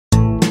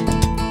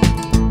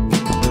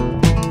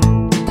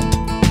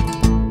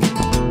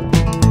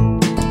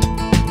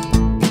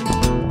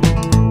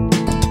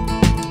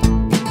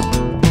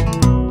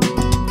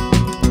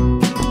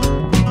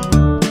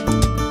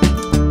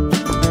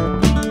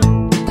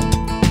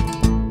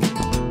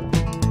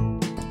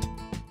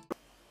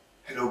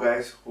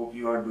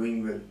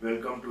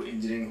welcome to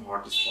Engineering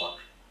Hotspot.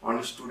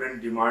 On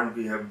student demand,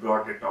 we have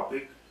brought a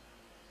topic,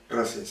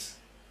 trusses.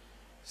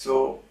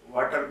 So,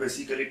 what are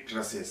basically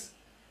trusses?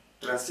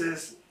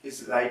 Trusses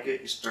is like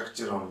a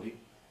structure only,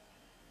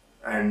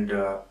 and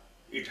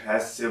it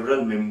has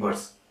several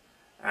members,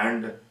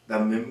 and the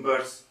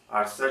members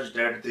are such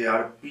that they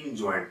are pin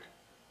joint.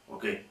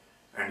 Okay,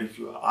 and if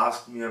you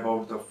ask me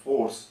about the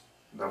force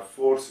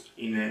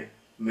in a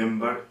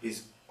member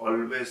is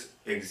always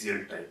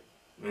axial type,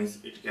 means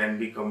it can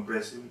be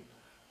compression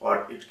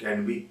or it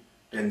can be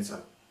tension.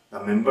 The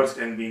members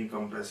can be in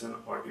compression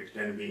or it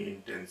can be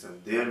in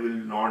tension. There will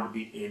not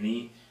be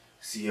any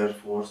shear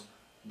force,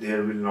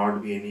 there will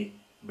not be any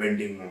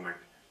bending moment.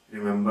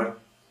 Remember,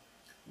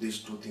 these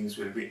two things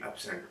will be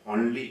absent.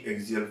 Only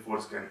axial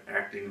force can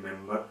act in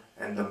member,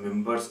 and the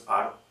members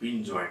are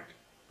pin joint.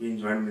 Pin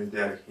joint means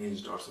they are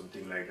hinged or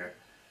something like that.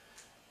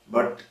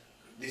 But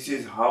this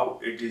is how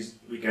it is.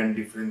 We can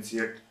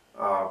differentiate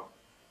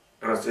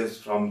trusses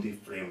from the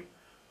frame.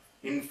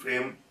 In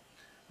frame,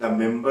 the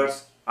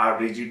members are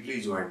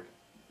rigidly joined.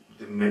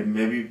 They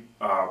maybe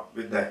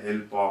with the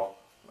help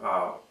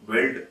of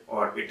weld,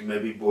 or it may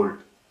be bolt.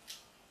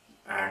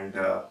 And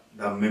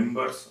the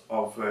members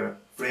of a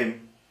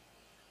frame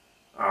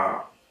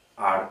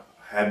are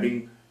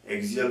having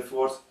axial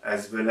force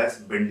as well as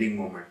bending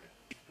moment.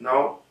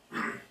 Now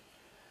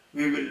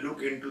we will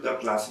look into the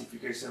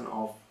classification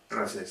of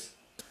trusses.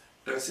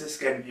 Trusses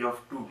can be of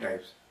two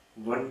types.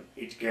 One,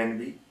 it can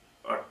be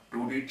a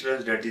 2D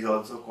truss, that is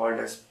also called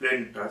as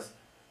plain truss,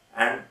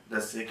 and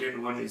the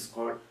second one is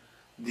called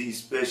the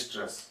space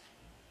truss.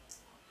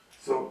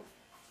 So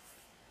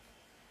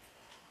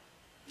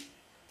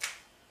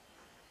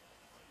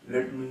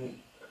let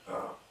me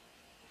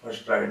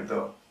first write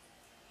the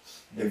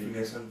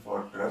definition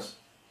for truss.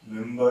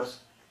 Members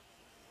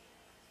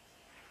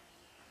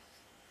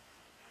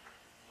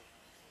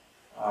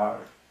are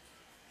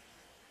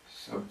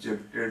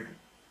subjected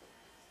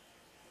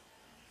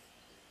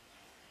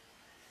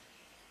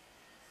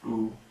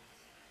to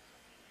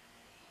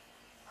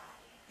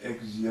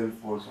axial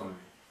force only.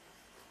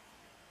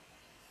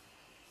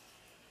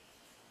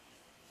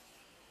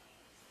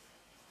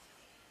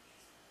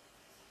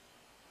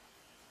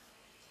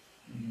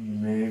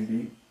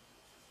 Maybe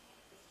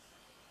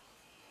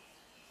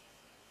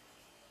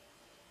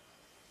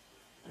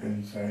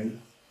tensile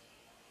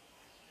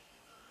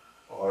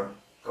or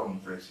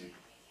compressive.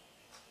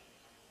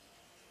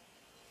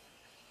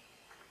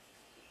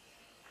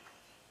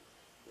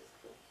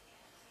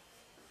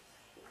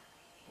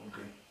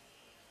 Okay,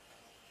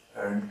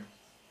 and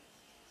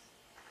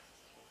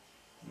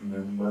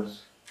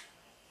members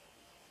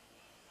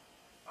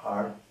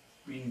are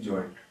pin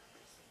joint.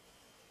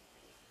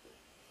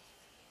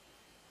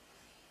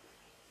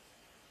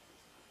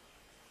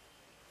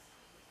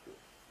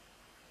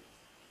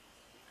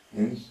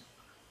 Hence,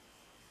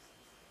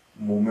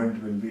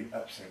 movement will be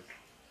absent.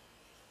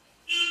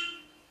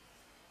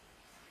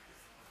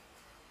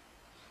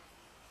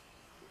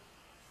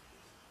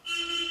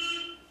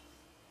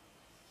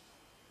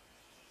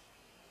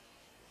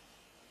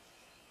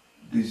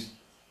 These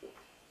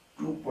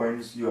 2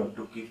 points you have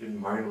to keep in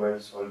mind while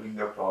solving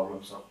the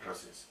problems of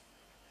trusses.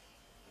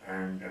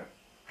 And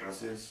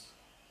trusses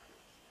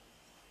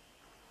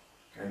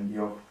can be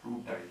of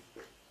two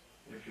types.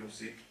 If you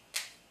see,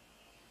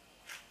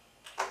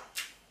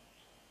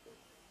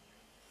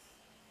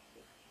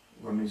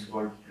 one is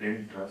called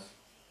plain truss,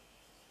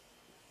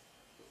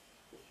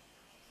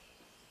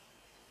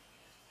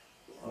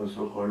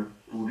 also called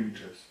 2D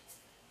truss.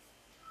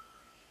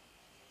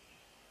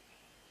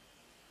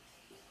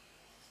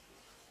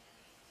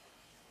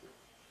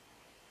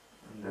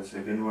 And the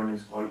second one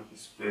is called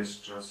space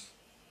truss.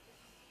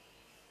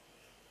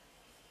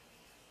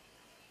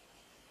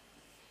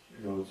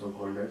 It is also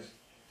called as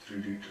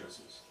 3D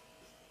trusses.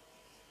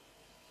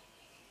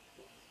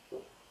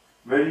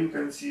 Where you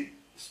can see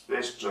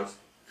space truss.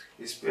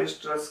 Space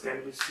truss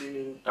can be seen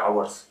in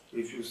towers.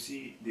 If you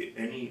see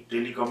any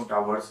telecom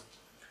towers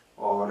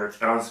or a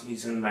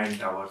transmission line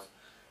towers,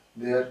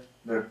 there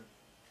the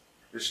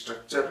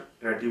structure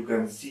that you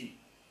can see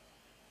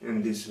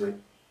in this way,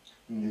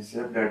 in this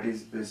shape, that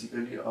is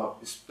basically a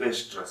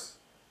space truss.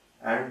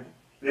 And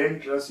plain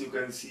truss you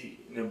can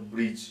see in a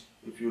bridge.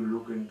 If you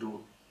look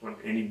into on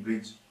any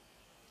bridge,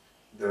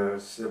 the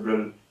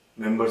several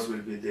members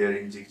will be there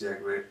in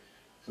zigzag way.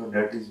 So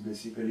that is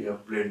basically a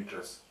plain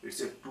truss.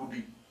 It's a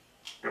 2D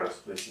truss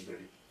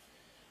basically.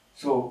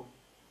 So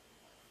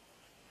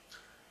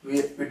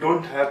we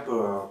don't have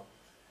a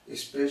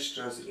space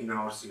truss in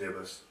our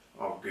syllabus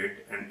of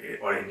GATE and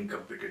or any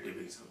competitive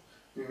exam.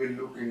 We will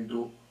look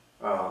into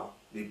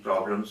the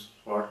problems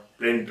for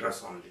plain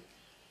truss only.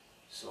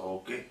 So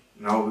okay,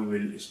 now we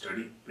will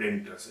study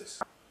plain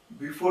trusses.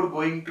 Before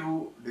going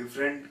to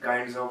different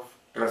kinds of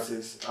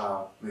trusses,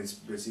 means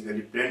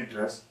basically plain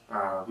truss,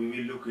 we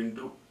will look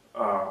into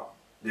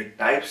the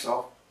types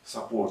of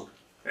support.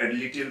 A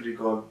little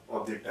recall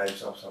of the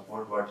types of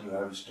support what you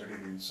have studied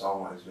in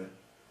SOM as well.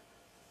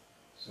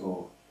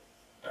 So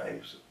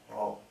types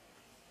of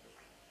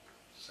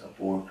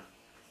support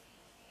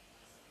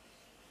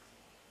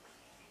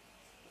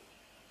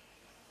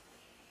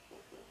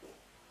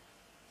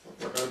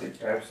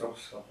types of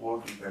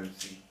support you can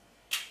see.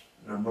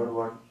 Number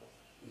one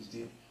is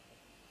the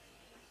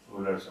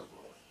roller support.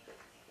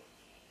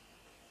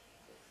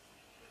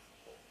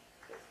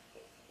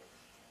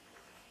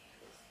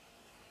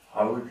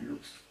 How it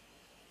looks?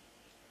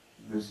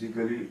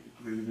 Basically,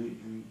 it will be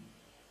in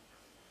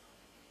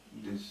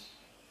this.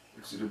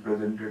 It's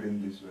represented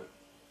in this way.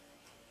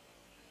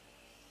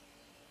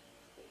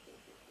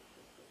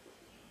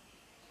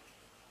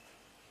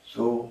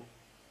 So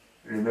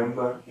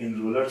remember,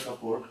 in roller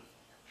support,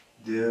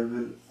 there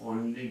will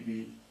only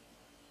be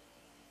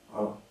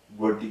a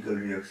vertical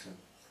reaction.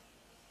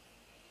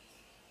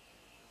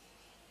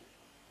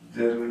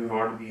 There will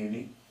not be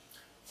any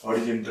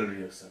horizontal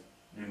reaction.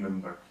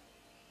 Remember.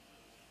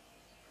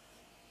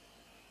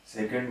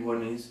 Second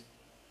one is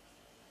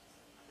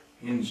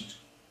hinged,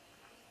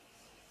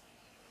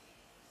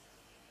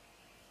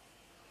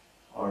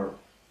 or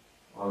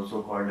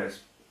also called as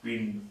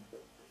pinned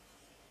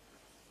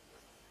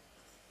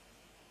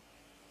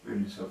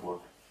support.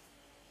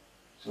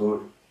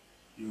 So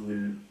you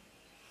will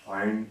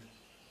find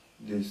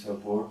this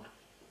support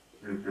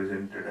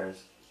represented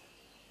as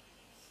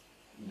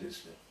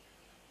this way.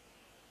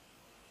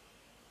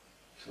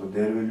 So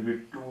there will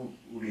be two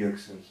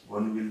reactions.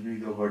 One will be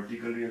the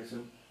vertical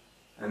reaction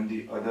and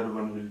the other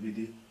one will be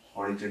the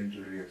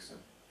horizontal reaction.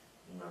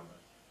 Remember.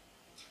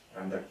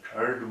 And the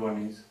third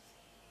one is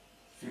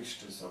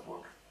fixed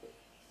support.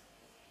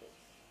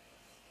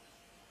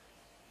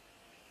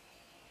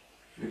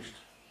 Fixed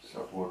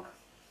support.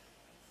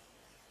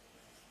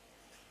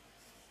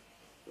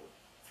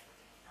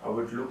 How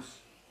it looks?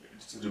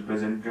 It's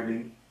represented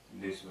in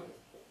this way.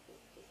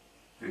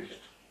 Fixed.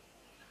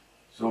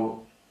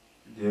 So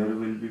there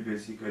will be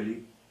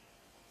basically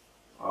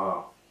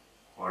a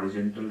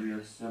horizontal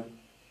reaction,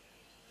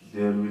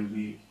 there will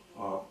be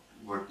a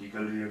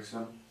vertical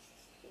reaction,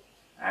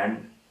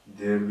 and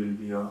there will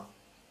be a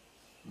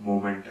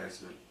moment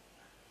as well.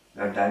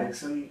 The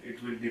direction,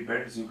 it will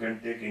depend. You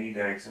can take any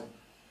direction.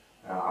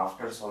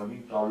 After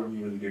solving problem,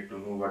 you will get to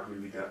know what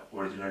will be the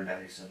original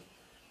direction.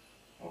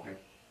 Okay.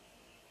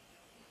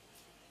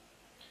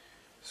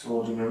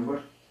 So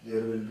remember,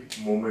 there will be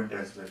moment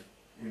as well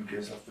in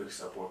case of fixed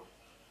support.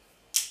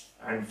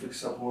 And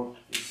fixed support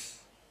is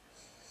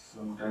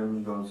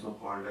sometimes also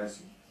called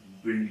as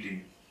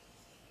built-in.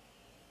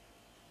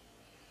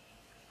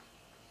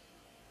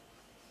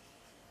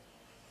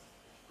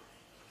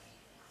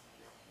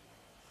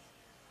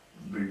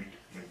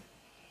 Built-in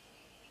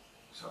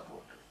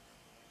support.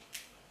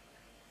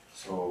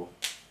 So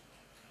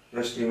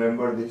just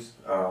remember this.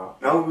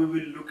 Now we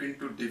will look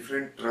into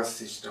different truss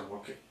system.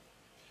 Okay.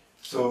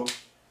 So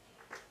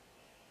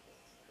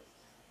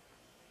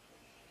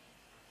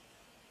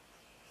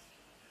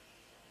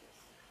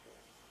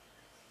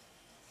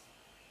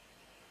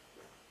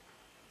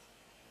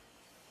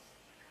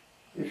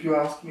if you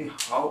ask me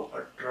how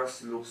a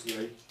truss looks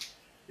like,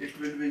 it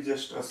will be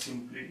just a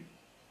simply,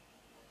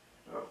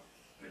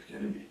 it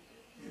can be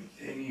in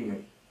any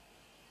way,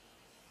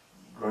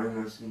 drawing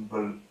a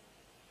simple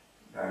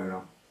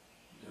diagram,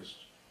 just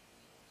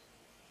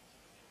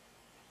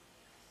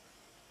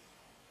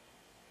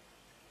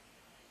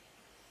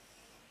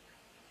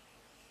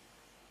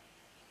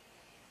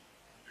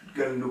it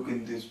can look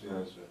in this way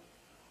as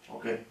well.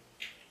 Okay,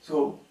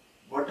 so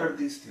what are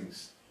these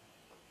things?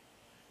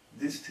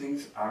 These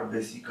things are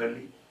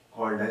basically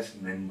called as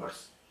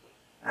members,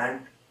 and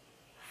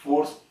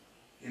force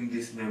in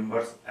these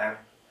members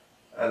act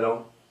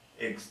along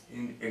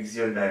in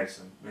axial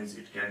direction. Means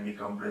it can be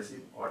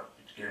compressive or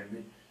it can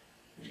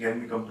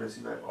be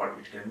compressive or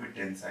it can be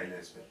tensile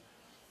as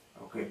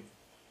well. Okay,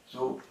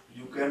 so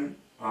you can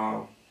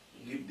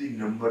give the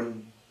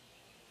numbering,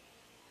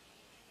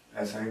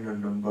 assign the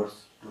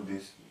numbers to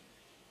this.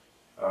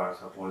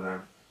 Suppose I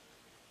am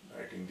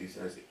writing this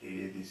as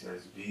A, this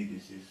as B,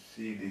 this is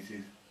C, this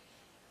is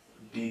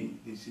D,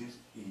 this is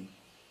E.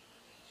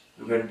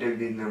 You can take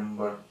the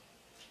number,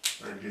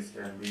 and this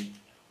can be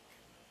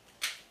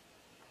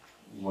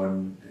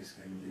 1, this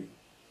can be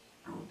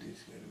 2,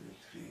 this can be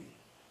 3,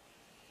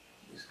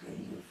 this can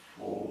be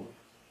 4,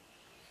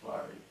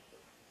 5,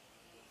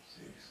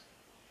 6,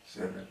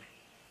 7.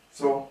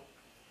 So,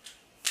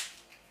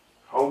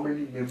 how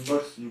many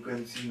members you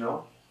can see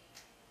now?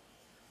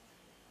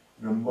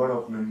 Number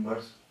of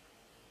members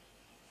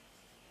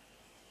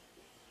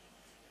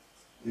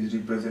is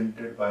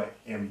represented by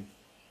M.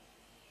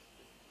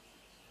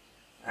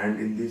 And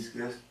in this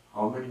case,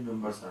 how many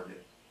members are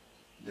there?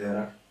 There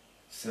are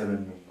 7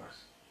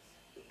 members.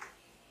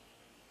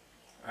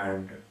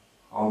 And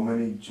how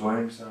many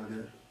joints are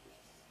there?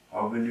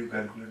 How will you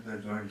calculate the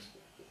joints?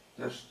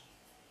 Just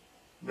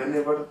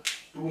whenever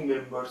 2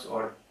 members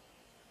or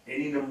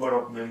any number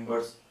of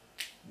members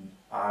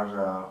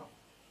are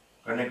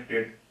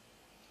connected,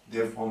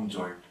 they form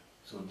joint.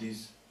 So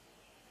this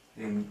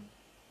thing,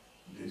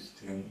 this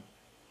thing,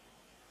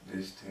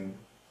 this thing,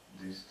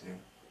 this thing,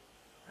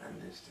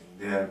 and this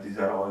thing. These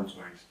are all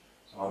joints.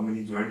 So how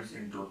many joints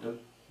in total?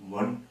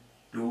 1,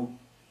 2,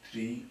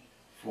 3,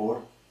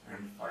 4,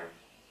 and 5.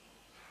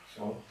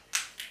 So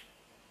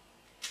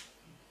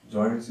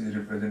joints is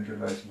represented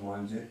by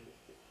small j.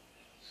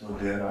 So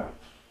there are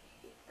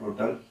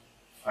total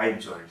 5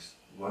 joints.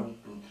 1,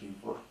 2, 3,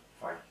 4,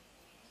 5.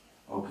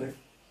 Okay.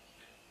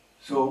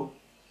 So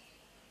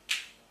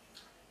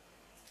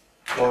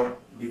for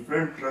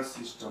different truss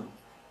system,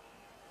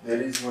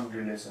 there is one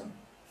relation.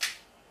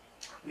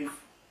 If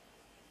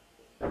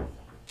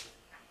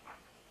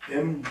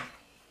m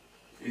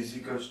is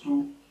equals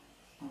to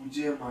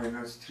 2j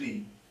minus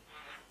 3,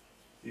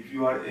 if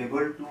you are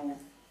able to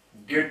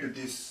get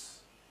this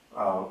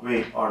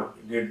way or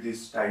get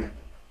this type,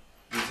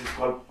 this is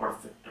called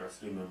perfect truss.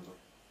 Remember,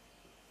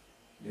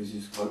 this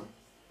is called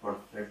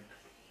perfect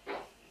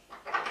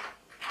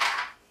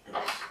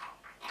truss.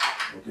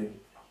 Okay.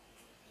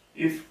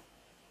 If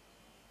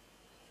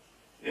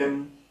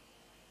m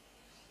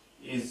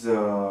is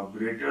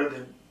greater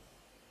than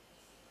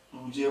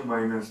 2j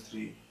minus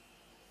 3,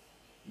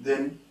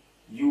 then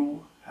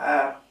you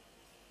have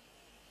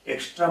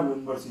extra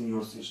members in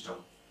your system.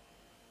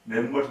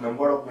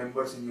 Number of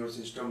members in your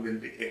system will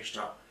be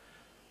extra.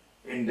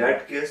 In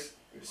that case,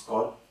 it's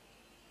called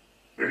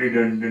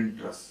redundant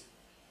truss.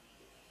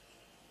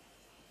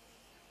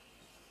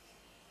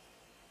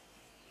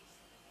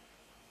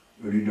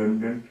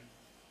 Redundant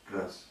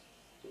truss.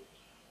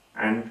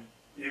 And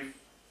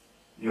if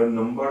your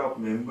number of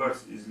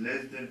members is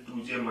less than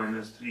 2j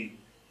minus 3,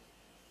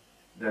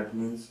 that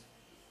means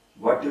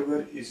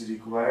whatever is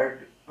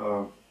required,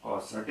 a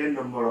certain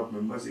number of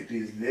members, it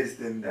is less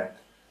than that.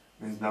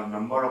 Means the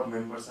number of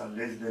members are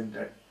less than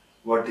that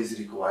what is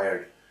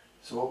required.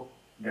 So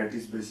that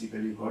is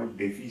basically called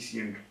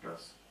deficient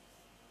truss.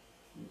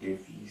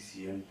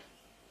 Deficient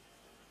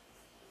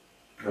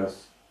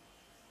truss.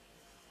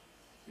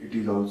 It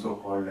is also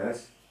called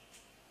as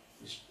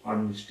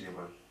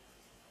unstable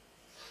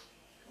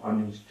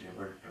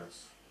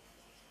truss.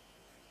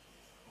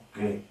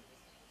 Okay.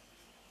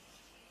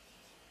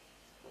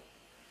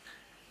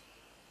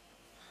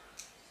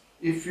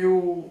 If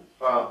you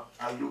are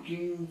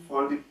looking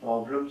for the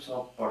problems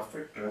of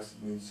perfect truss,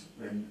 means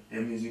when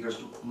m is equal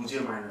to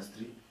 2j minus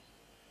 3,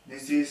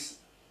 this is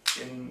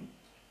in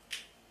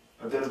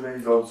other way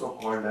is also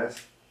called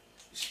as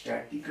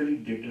statically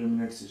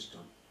determinate system.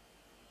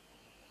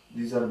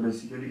 These are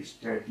basically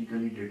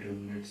statically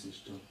determinate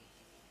system.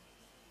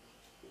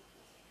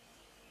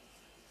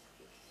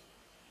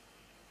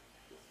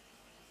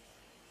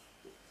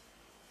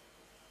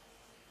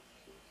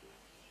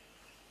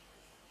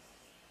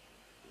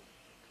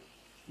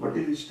 What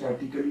is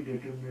statically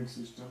determinate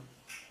system?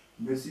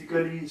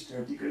 Basically,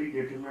 statically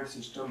determinate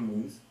system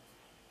means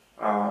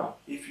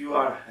if you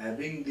are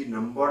having the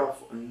number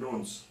of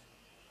unknowns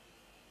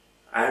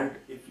and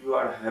if you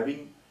are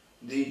having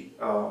the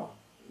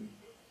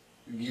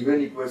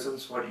given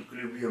equations for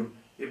equilibrium,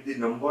 if the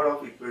number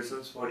of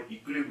equations for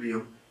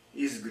equilibrium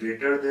is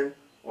greater than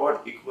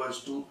or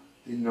equals to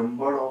the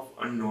number of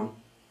unknown,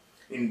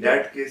 in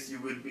that case you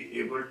will be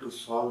able to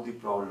solve the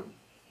problem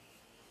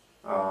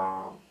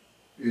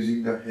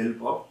using the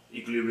help of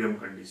equilibrium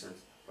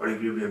conditions or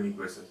equilibrium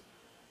equations.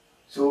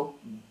 So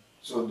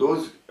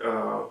those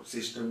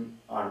systems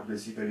are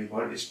basically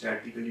called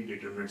statically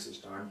determinate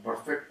system, and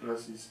perfect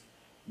truss is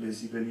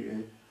basically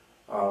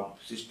a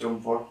system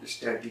for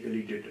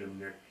statically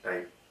determinate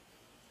type.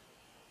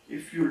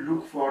 If you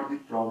look for the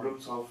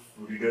problems of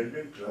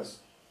redundant truss,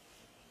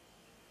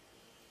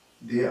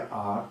 they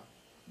are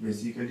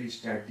basically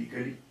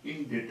statically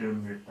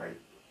indeterminate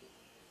type.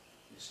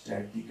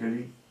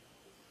 Statically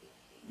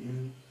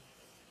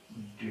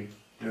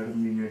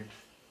indeterminate.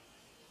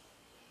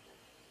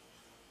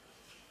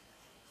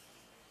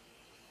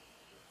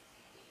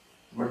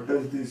 What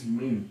does this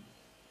mean?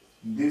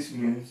 This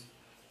means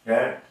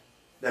that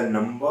the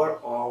number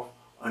of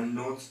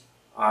unknowns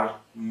are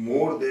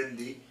more than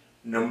the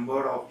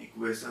number of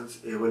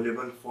equations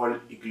available for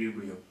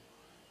equilibrium.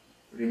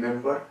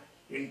 Remember,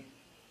 in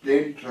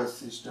plain truss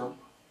system,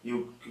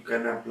 you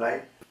can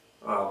apply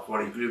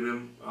for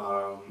equilibrium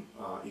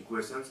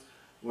equations.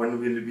 One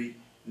will be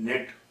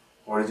net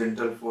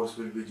horizontal force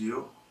will be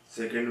 0,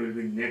 second will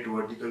be net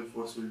vertical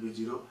force will be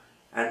 0,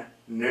 and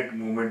net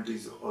moment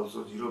is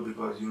also 0,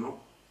 because you know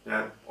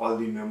that all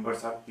the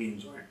members are pin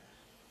joint.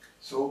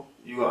 So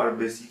you are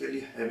basically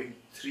having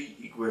 3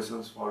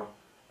 equations for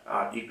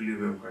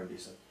equilibrium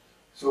condition.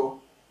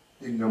 So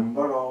the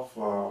number of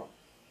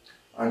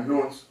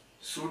unknowns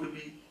should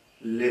be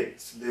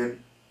less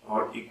than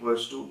or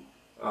equals to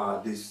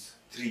this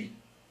 3.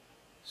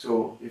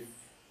 So if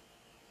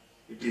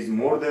it is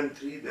more than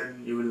 3,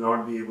 then you will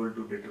not be able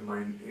to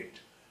determine it,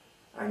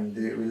 and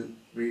they will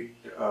be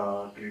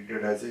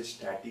treated as a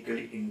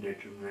statically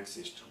indeterminate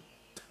system.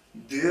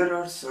 There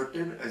are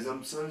certain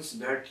assumptions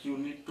that you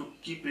need to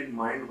keep in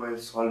mind while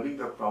solving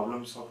the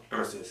problems of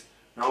trusses.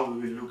 Now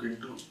we will look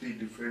into the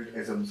different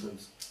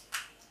assumptions.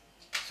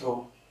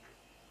 So,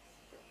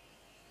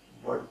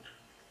 what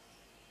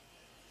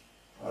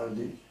are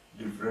the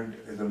different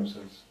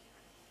assumptions?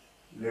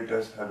 Let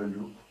us have a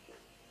look.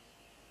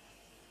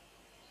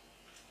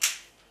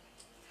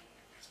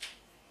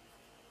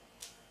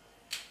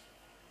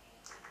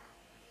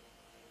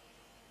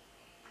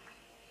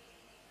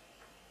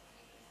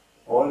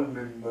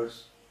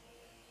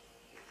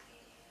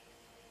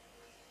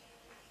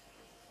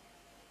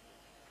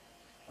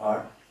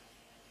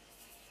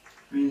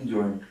 pin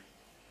joint.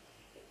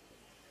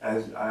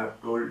 As I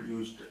have told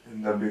you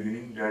in the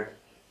beginning that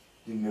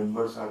the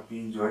members are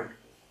pin joint,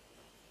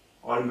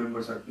 all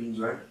members are pin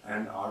joint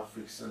and are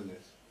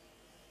frictionless,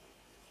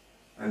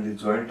 and the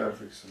joint are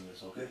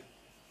frictionless, okay?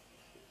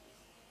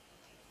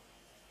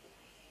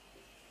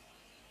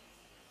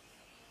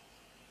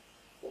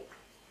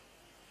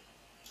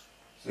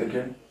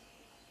 Second,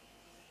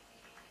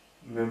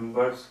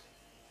 members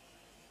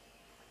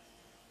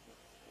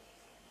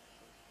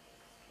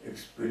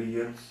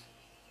experience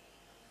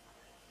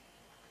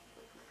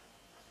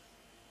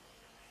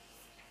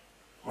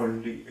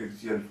only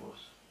axial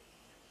force.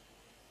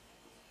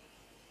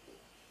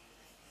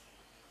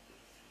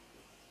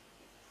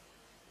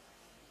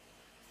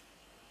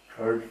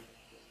 Third,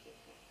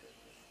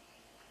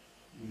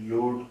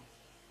 load,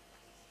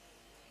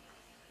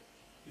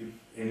 if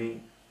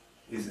any,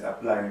 is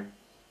applied,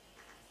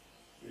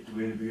 it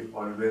will be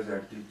always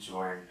at the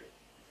joint.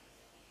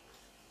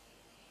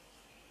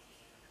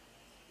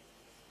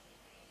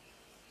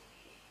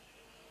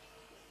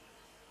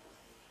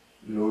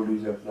 Load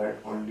is applied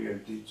only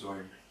at the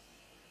joint.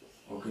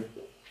 Okay.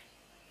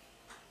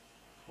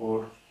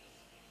 4.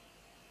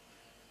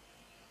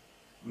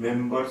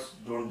 Members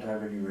don't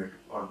have any weight,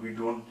 or we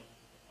don't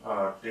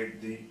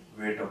take the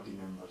weight of the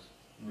members.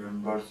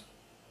 Members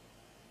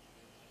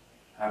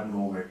have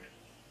no weight.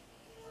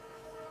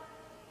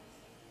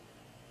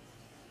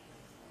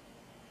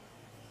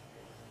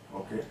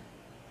 Okay.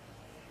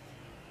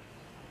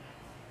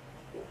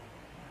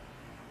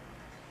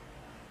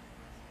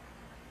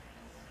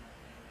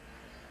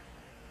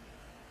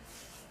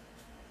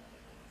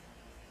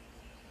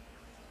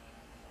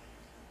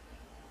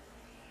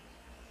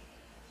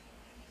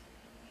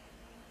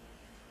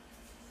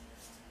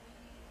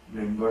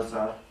 Members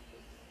are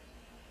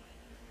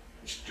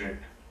straight.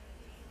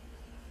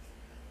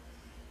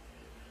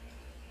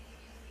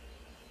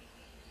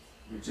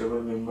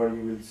 Whichever member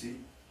you will see,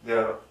 they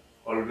are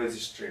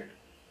always straight.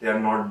 They are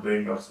not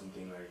bent or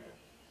something like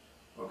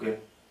that. Okay.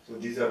 So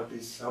these are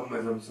the some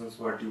assumptions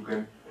what you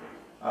can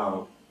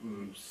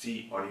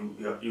see, or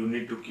you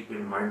need to keep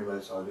in mind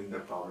while solving the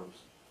problems.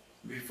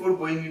 Before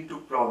going into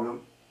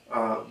problem,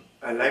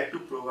 I like to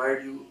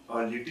provide you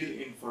a little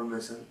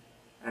information,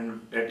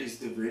 and that is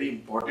the very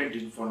important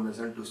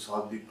information to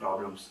solve the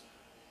problems.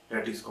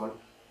 That is called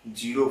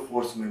zero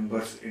force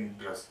members in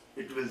truss.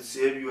 It will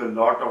save you a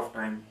lot of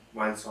time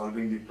while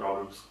solving the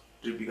problems,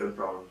 typical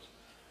problems.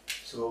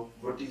 So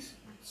what is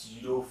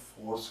zero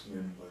force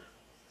member?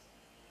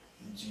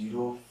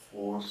 Zero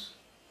force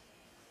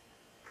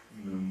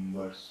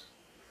members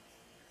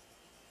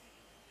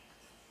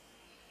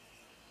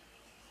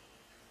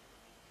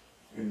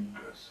in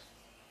truss.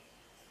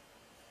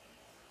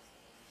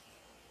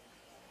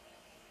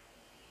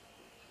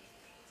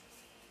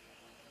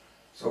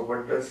 So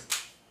what does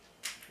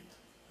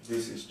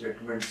this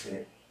statement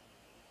say?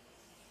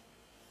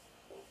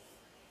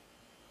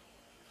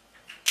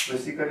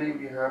 Basically,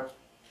 we have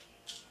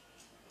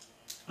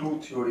two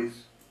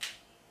theories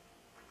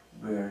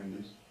behind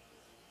this.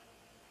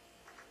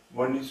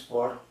 One is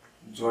for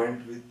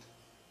joint with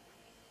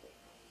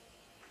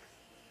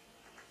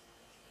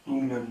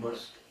two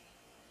members.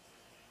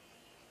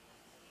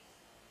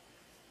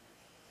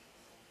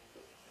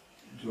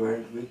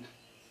 Joint with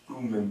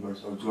two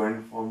members, or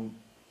joint formed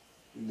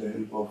with the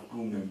help of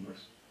two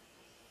members.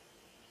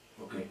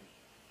 Okay.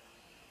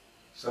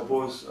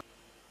 Suppose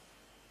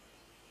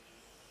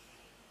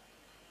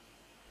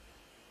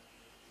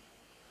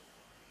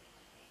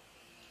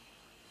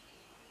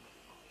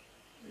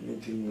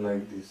anything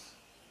like this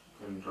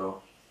you can draw.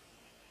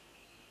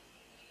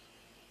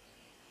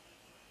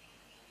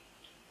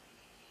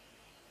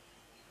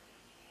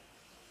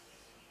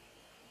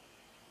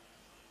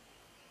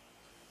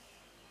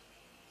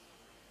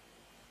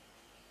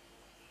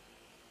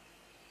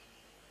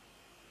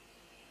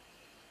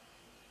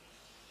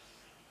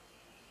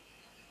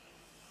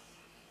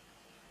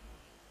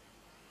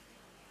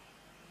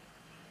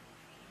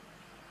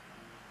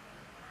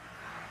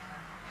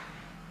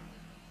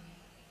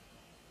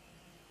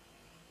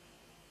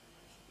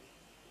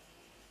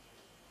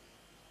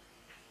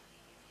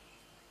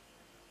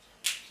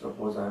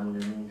 Suppose I am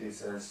naming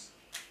this as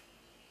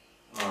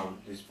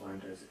this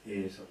point as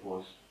A,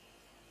 suppose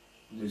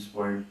this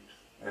point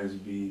as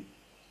B,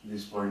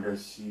 this point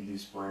as C,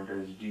 this point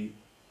as D,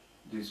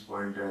 this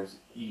point as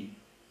E.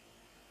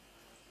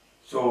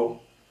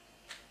 So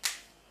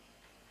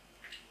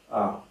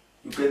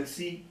you can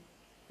see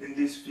in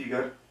this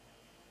figure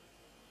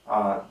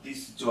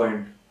this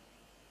joint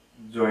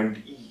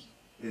E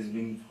is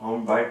being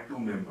formed by two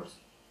members.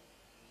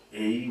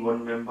 AE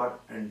one member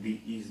and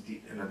DE is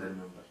the another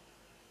member,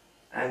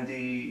 and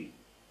the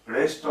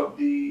rest of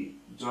the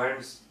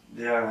joints,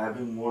 they are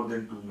having more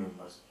than two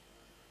members.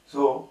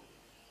 So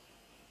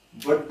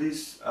but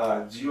this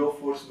zero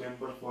force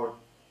member for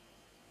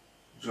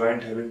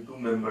joint having two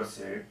members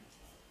said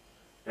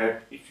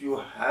that if you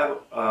have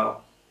a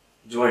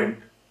joint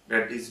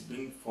that is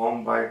being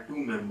formed by two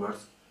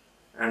members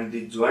and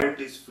the joint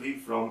is free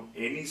from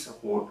any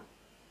support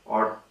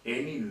or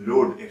any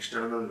load,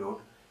 external load,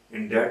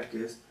 In that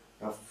case,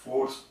 the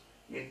force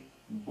in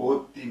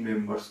both the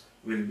members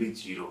will be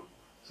 0.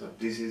 So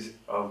this is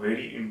a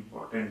very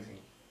important thing,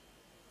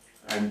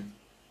 and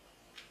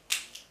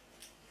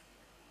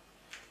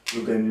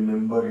you can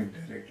remember it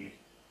directly.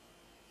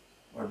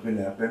 What will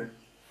happen?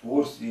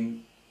 Force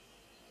in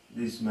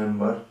this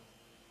member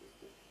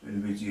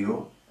will be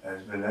 0,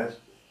 as well as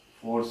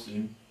force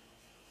in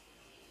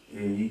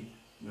AE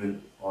will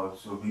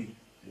also be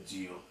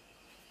 0.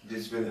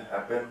 This will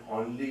happen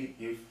only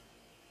if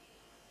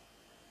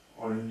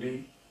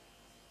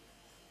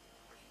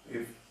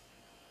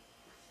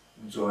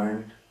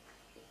joint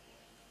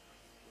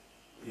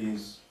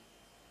is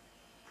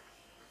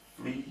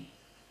free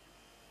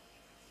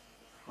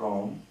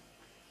from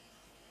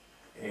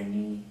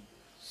any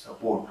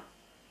support.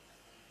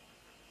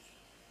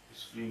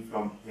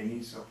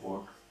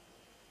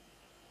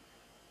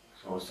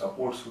 So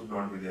support should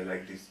not be there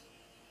like this.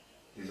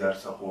 These are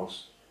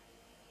supports.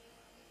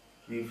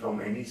 Free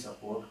from any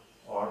support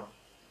or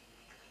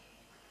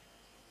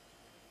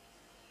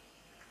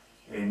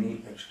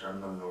any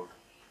external load.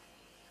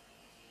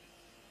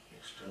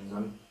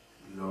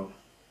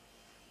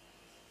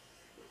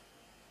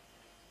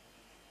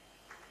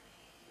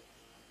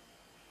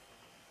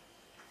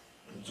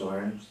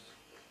 Joints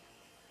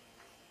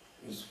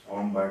is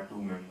formed by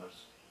two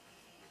members.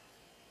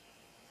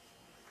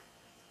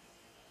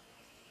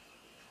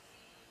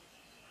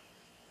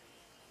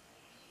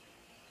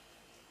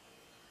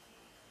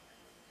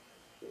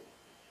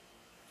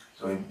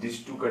 So if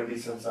these two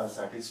conditions are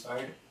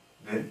satisfied,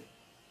 then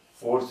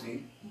force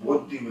in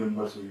both the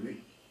members will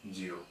be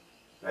 0,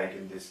 like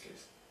in this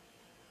case.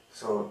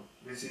 So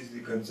this is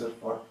the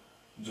concept for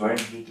joint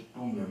with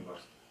two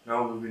members.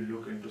 Now we will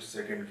look into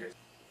second case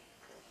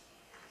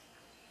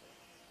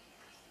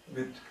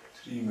with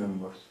three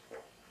members.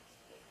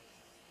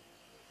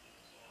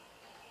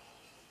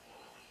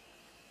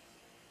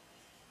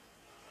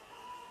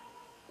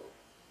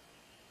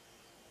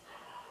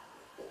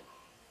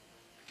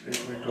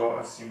 Let me draw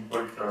a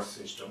simple truss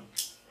system.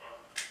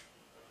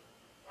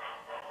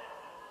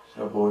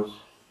 Suppose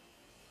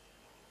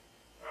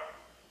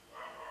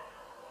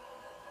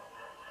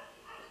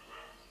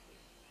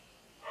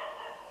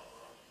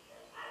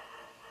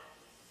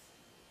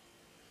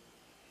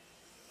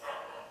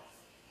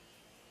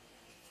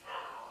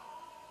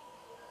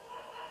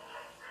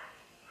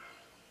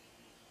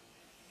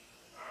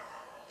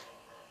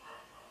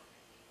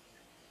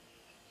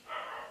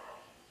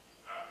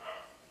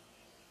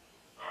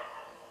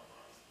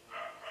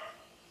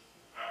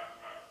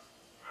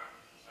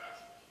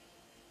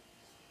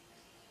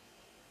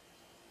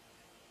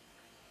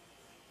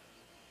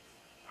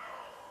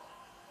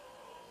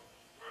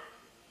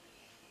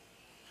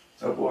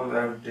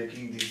I am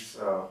taking this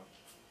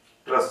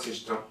truss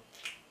system.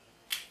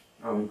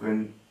 Now you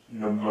can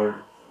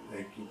number,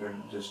 like you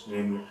can just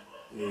name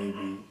it A,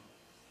 B,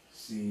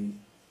 C,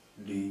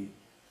 D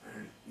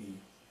and E.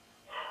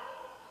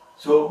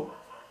 So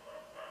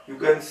you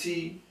can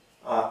see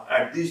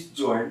at this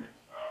joint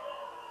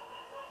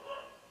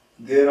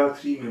there are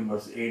three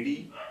members, AD,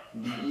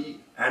 DE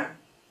and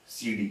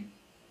CD.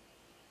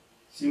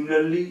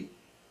 Similarly,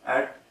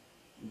 at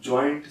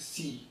joint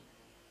C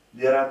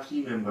there are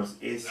three members,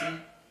 AC,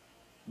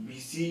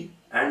 BC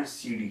and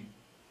CD.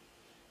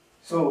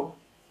 So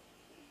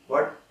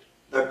what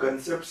the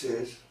concept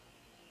says,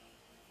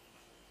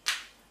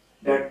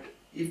 that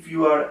if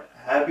you are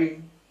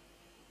having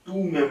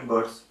two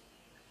members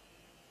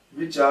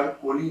which are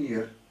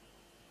collinear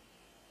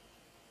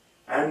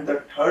and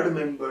the third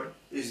member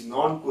is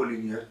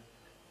non-collinear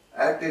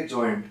at a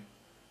joint,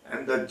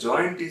 and the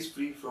joint is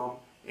free from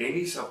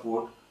any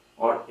support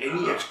or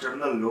any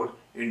external load,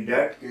 in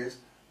that case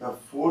the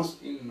force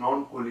in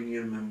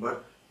non-collinear member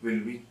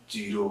will be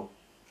 0.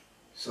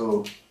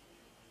 So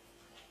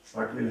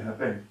what will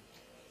happen?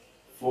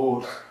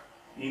 Force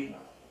in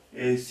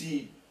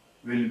AC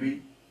will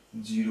be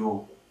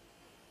 0,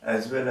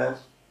 as well as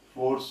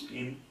force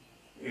in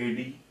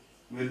AD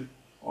will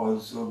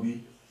also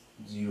be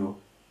 0.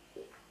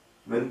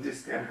 When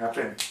this can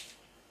happen?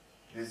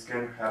 This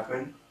can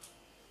happen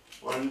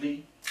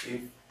only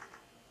if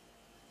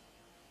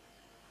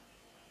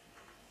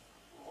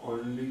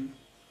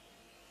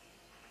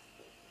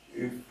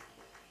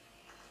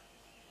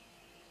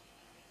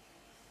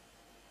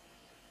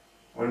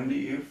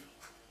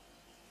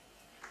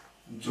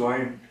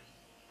joint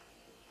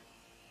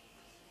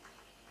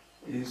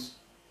is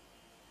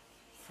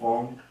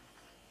formed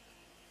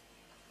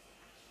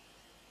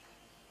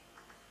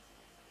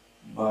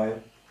by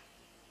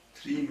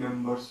three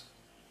members.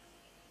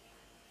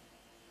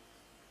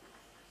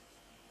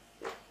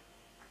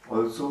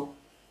 Also,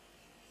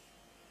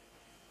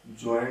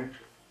 joint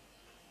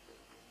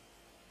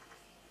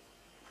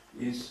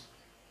is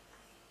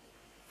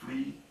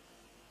free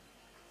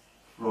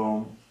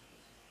from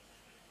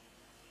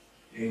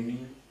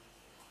any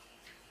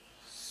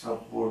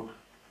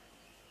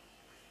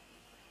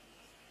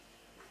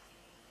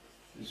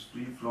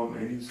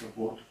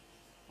support,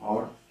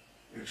 or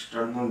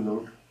external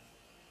load,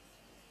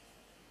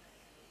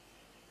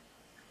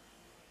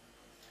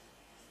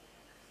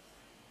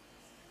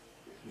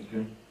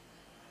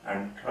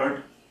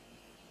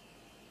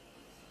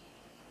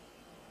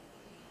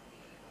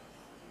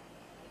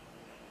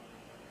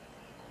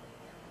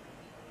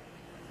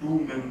 two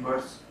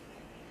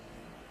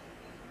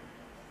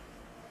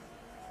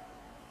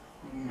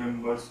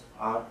members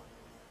are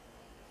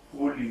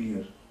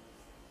collinear,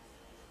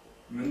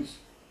 means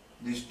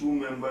these two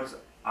members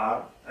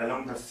are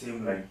along the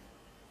same line.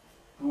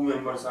 Two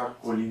members are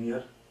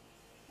collinear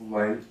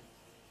while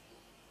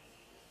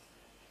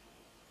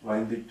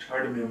the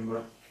third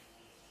member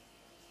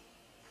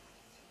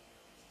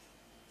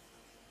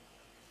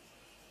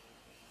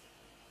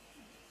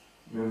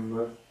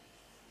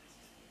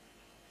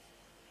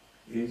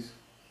is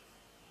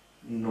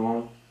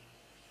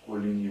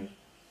non-collinear.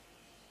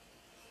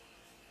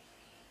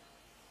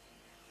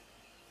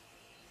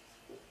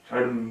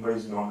 Third member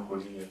is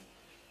non-collinear.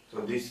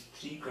 So these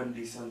three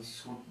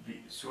conditions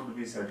should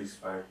be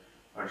satisfied,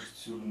 or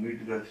should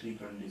meet the three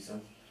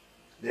conditions.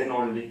 Then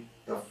only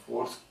the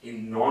force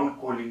in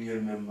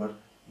non-collinear member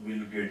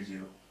will get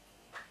 0.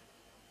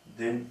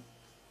 Then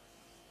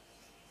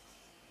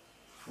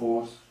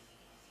force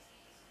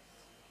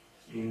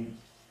in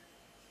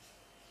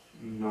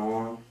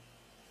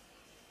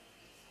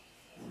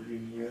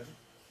non-collinear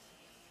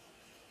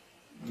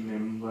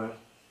member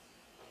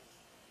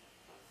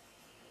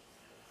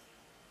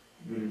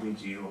will be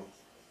 0.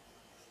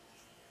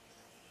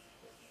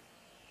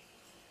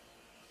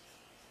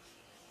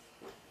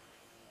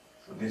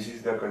 So this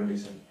is the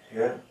condition.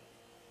 Here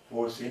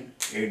force in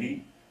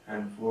AD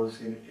and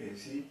force in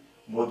AC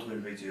both will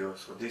be 0.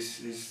 So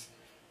this is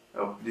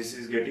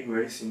getting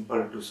very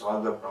simple to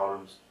solve the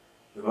problems,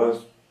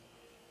 because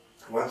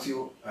once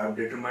you have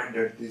determined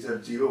that these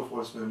are 0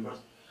 force members,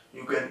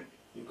 you can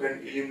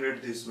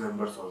eliminate these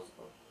members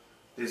also.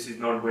 This is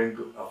not going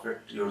to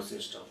affect your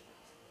system.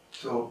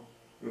 So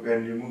you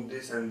can remove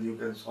this and you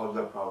can solve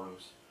the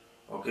problems.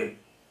 Okay.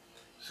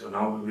 So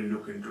now we will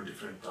look into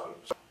different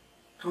problems.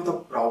 So the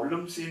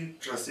problems in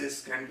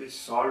trusses can be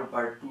solved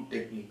by two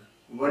techniques.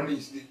 One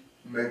is the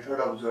method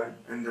of joint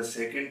and the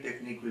second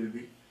technique will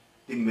be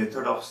the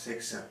method of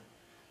section.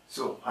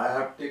 So I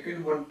have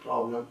taken one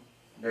problem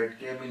that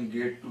came in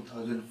GATE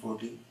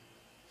 2014.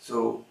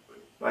 So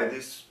by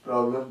this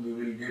problem we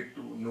will get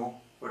to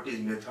know what is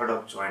method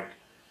of joint.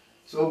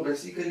 So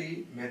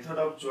basically method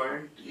of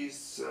joint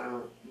is,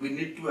 we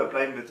need to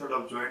apply method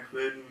of joint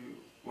when we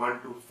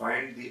want to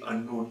find the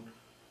unknown,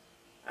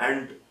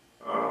 and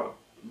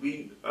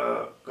we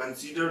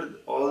consider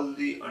all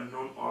the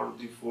unknown or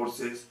the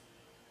forces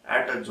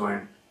at a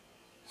joint.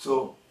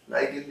 So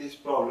like in this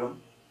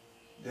problem,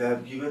 they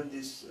have given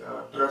this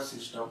truss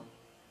system,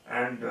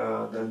 and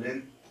the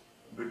length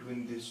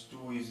between these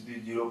two is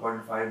the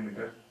 0.5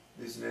 meter.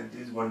 This length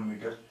is 1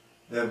 meter.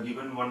 They have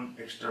given one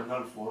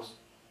external force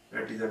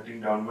that is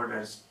acting downward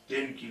as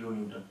 10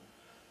 kilonewton.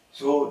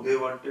 So they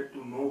wanted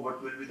to know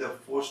what will be the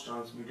force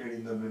transmitted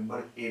in the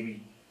member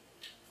AB.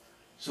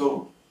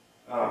 So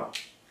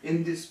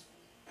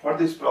for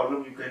this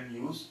problem you can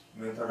use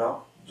method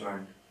of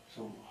joint.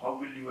 So how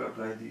will you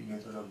apply the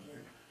method of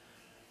joint?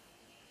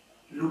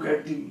 Look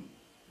at the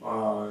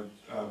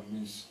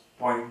means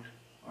point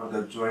or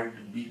the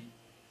joint B.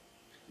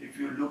 If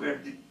you look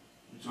at the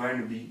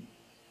joint B,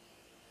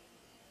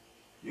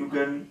 you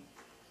can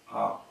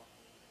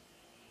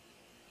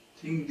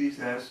think this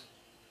as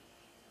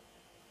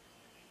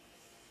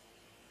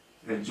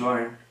a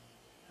joint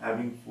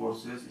having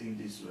forces in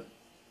this way.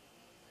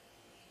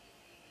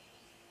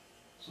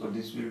 So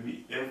this will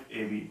be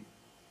FAB,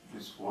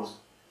 this force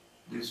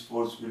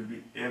will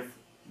be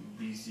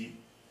FBC,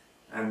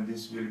 and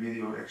this will be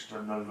your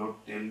external load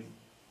 10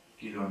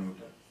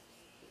 kilonewton.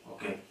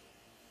 Okay.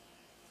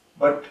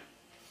 But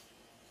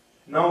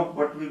now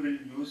what we will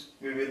use,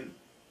 we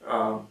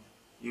will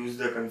use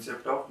the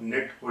concept of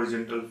net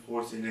horizontal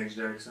force in x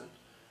direction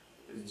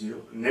is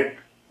 0, net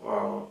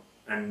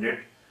and net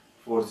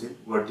force in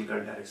vertical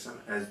direction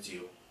as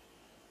 0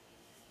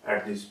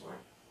 at this point.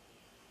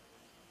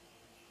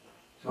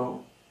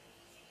 So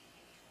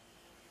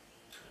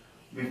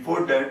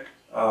before that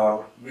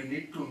we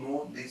need to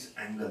know this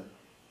angle.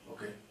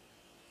 Okay.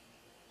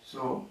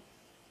 So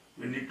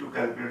we need to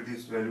calculate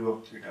this value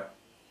of theta.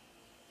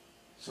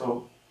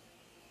 So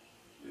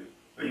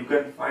you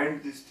can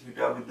find this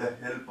theta with the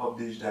help of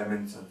these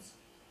dimensions.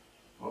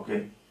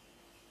 Okay.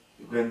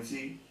 You can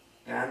see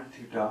tan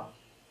theta,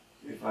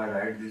 if I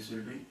write, this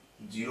will be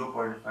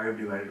 0.5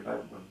 divided by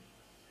 1.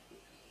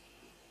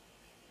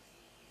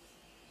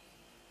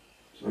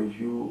 So if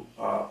you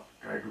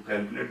try to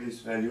calculate this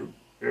value,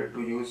 you have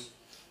to use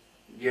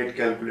GATE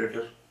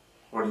calculator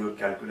for your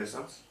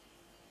calculations.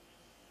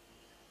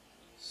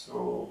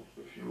 So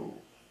if you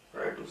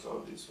try to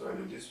solve this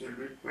value, this will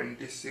be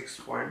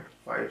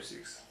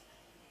 26.56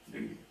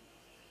 degree.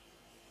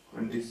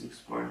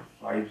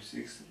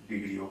 26.56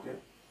 degree, okay.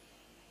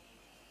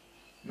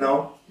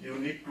 Now you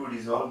need to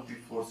resolve the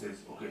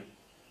forces, okay.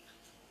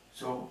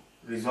 So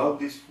resolve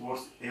this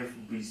force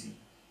FBC.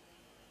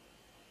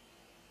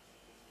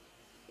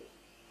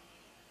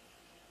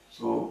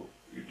 So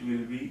it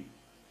will be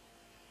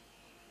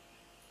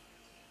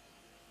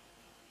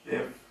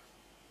FAB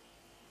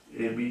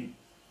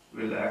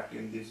will act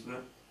in this way,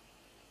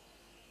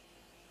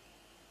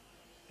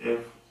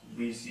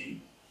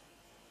 FBC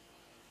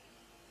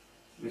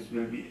This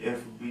will be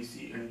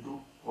FBC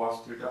into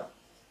cos theta.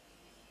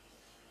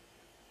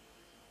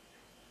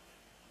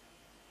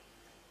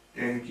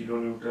 10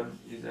 kilonewton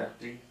is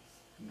acting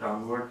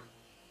downward,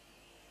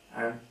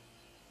 and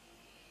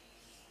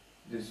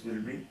this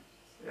will be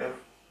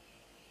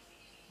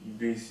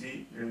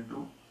FBC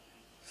into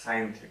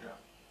sin theta.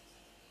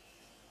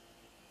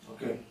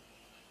 Okay.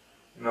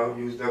 Now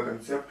use the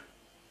concept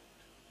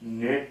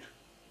net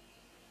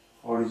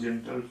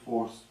horizontal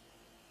force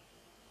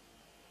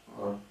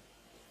or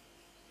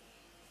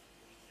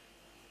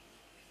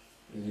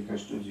is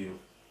equals to 0.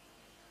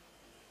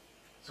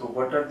 So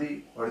what are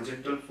the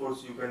horizontal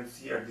force you can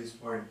see at this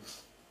point?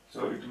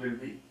 So it will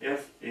be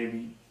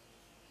FAB.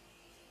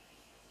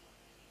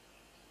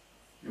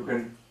 You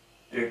can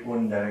take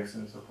one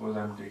direction. Suppose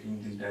I am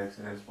taking this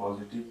direction as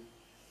positive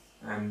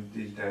and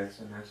this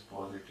direction as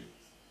positive.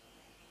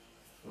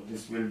 So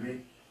this will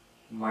be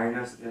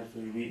minus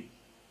FAB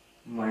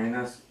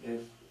minus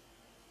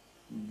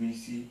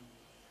FBC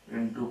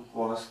into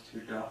cos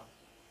theta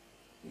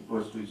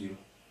equals to 0.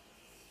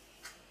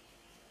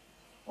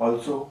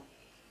 Also,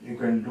 you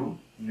can do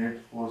net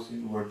force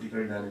in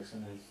vertical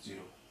direction as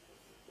 0.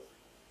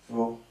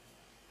 So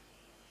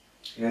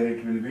here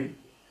it will be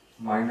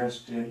minus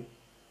 10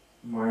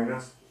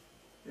 minus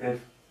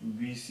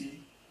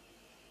FBC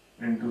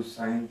into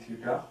sin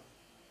theta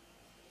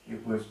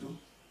equals to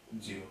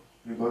 0,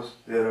 because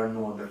there are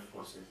no other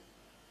forces.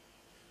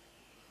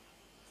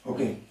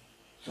 Okay,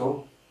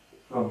 so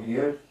from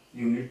here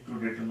you need to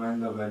determine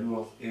the value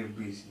of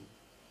FBC.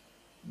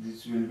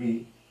 This will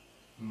be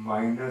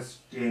minus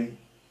 10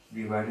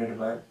 divided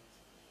by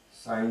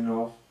sine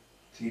of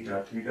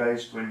theta. Theta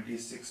is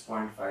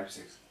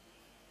 26.56.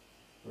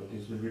 So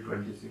this will be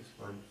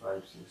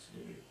 26.56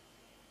 degree.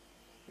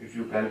 If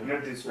you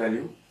calculate this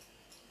value,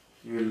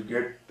 you will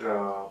get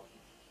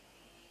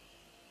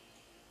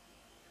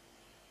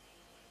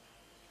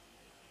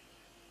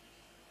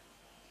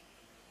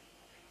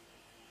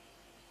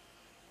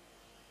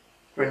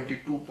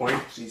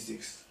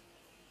 22.36.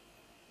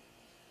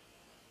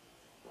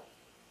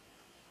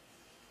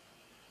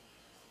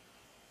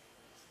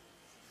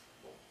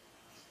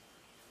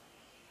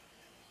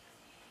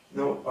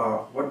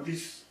 Now, what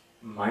this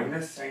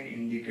minus sign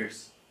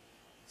indicates,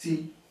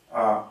 see,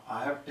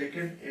 I have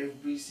taken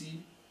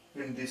FBC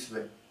in this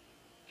way,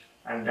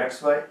 and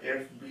that's why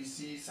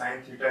FBC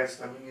sin theta is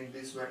coming in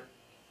this way.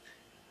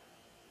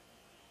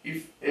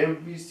 If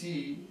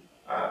FBC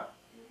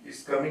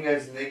is coming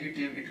as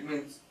negative, it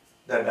means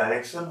the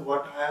direction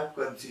what I have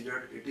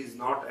considered, it is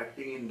not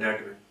acting in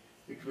that way.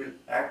 It will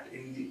act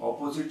in the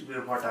opposite way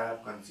what I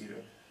have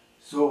considered.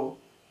 So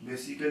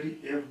basically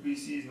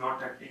FBC is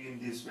not acting in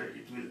this way,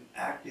 it will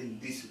act in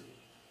this way.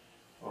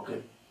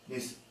 Okay,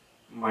 this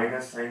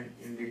minus sign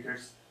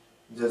indicates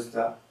just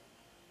the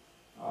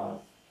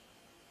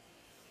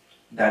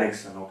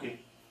direction. Okay,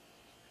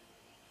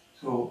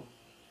 so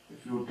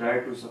if you try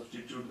to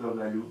substitute the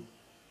value,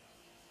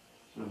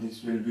 so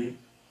this will be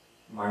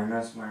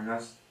minus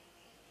minus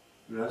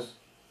plus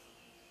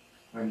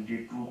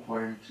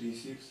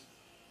 22.36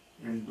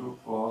 into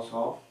cos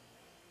of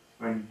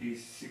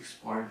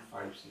 26.56,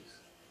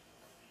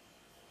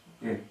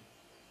 okay,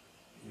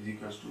 is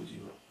equals to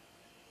 0.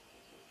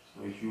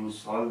 So if you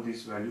solve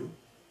this value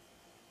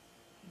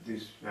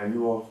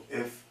of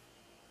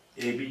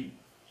FAB,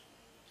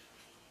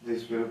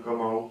 this will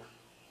come out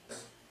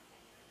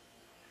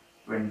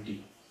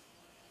 20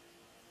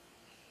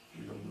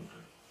 kilonewton.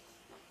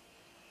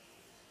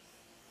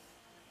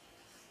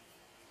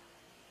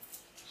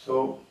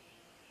 So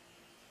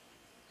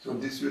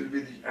this will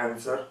be the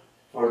answer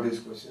for this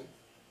question.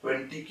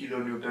 20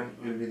 kilonewton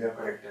will be the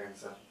correct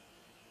answer,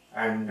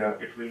 and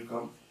it will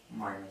come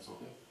minus.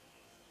 Okay.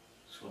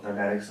 So the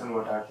direction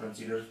what I have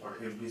considered for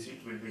FBC,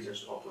 it will be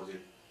just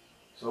opposite.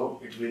 So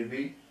it will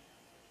be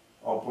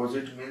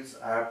opposite means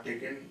I have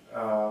taken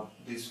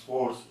this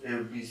force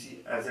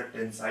FBC as a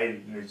tensile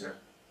nature.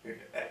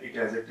 It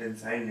has a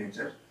tensile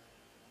nature,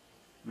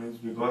 means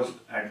because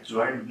at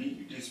joint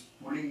B it is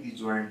pulling the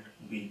joint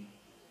B,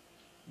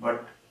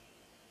 but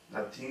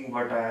the thing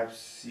what I have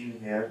seen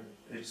here,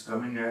 it's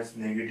coming as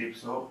negative,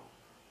 so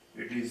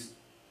it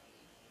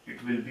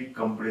will be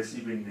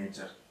compressive in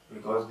nature,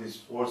 because this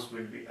force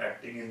will be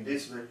acting in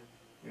this way.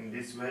 In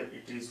this way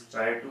it is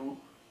try to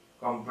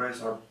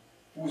compress or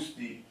push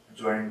the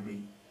joint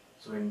B.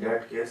 So in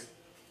that case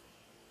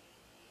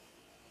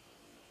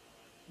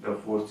the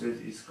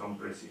forces is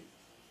compressive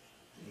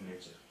in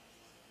nature.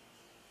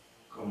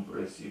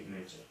 Compressive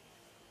nature.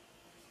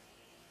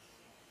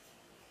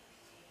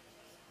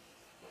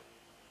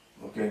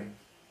 Okay.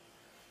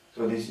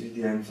 So this is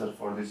the answer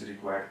for this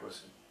required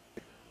question.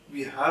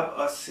 We have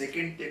a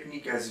second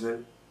technique as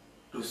well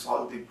to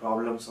solve the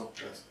problems of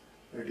truss.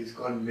 It is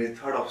called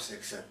method of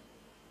section.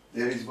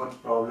 There is one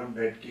problem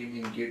that came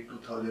in GATE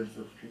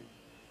 2015.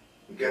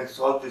 We can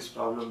solve this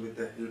problem with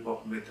the help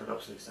of method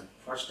of section.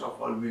 First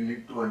of all, we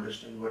need to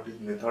understand what is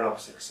method of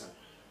section.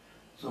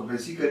 So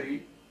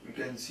basically, we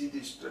can see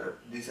this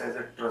as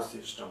a truss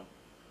system.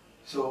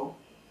 So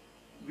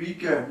we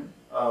can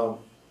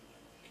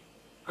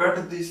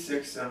cut this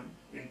section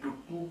into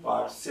two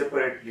parts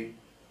separately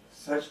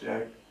such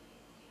that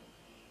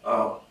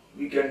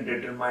we can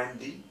determine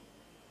the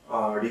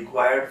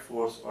required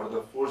force or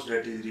the force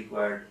that is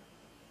required.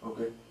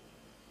 Okay,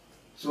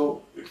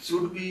 so it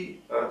should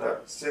be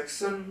the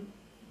section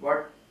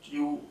what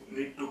you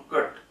need to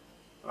cut,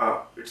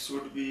 it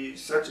should be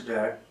such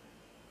that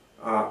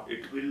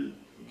it will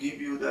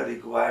give you the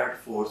required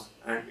force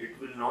and it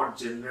will not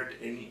generate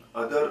any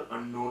other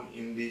unknown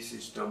in the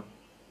system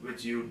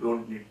which you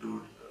don't need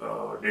to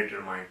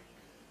determine.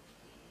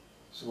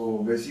 So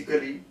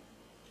basically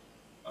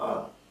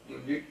you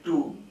need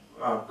to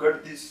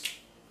cut this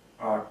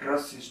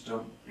truss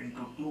system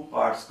into two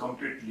parts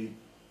completely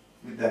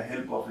with the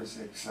help of a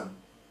section.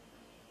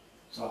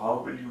 So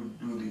how will you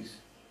do this?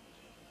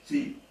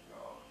 See,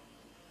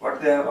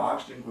 what they have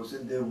asked in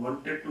question, they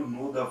wanted to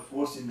know the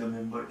force in the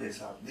member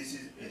SR. This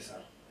is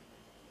SR.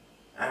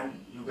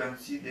 And you can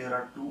see there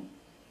are two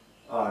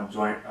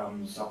joint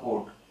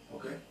support.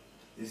 Okay,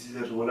 this is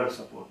a roller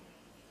support.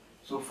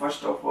 So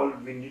first of all,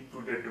 we need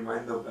to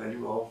determine the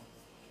value of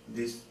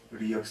these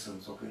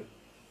reactions. Okay,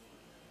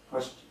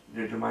 first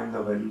determine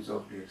the values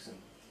of reaction.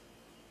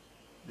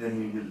 Then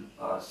we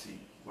will see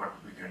what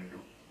we can do.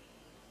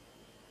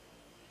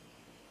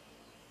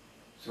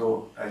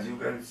 So as you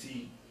can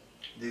see,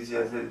 this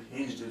is a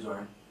hinged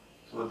joint.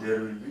 So there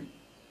will be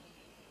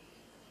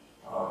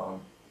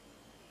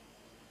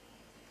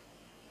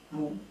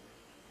two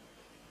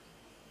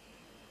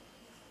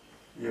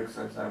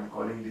reactions. I am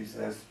calling this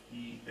as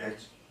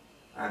PH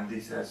and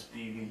this as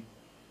PV.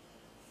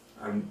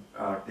 I am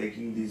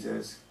taking this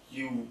as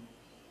QV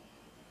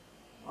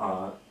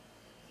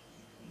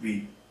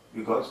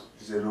because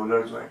it's a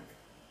roller joint.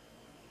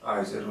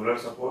 It's a roller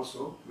support,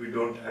 so we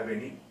don't have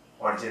any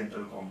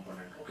horizontal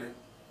component. Okay.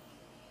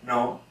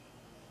 Now,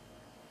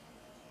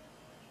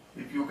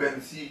 if you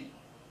can see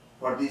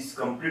for this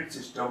complete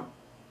system,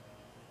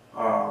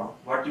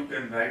 what you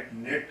can write,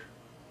 net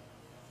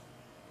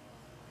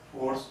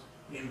force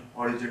in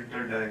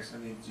horizontal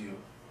direction is 0.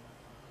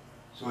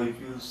 So if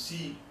you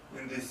see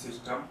in this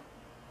system,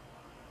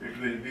 it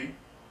will be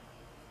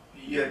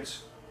pH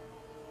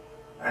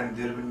and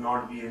there will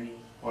not be any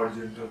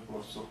horizontal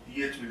force. So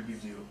pH will be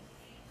 0.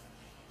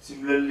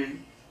 Similarly,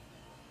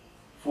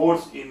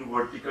 force in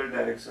vertical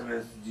direction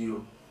is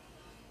 0.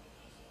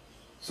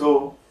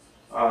 So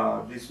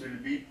this will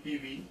be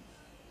PV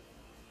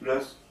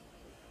plus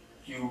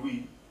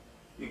QV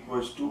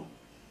equals to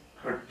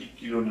 30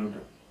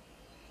 kilonewton.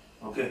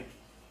 Okay.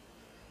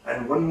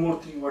 And one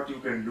more thing what you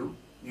can do,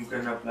 you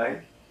can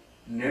apply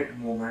net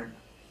moment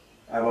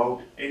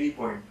about any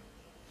point.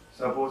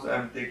 Suppose I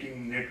am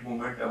taking net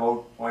moment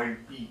about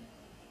point P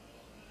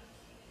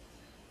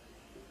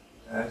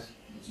as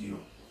 0.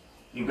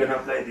 You can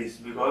apply this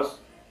because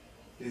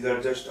these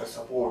are just a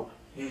support,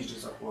 hinged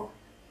support.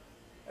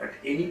 At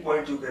any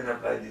point you can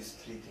apply these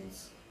three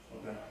things.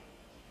 Okay.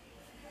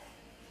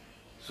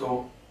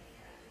 So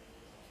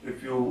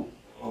if you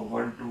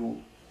want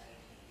to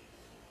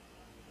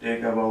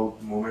take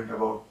about moment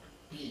about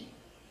P,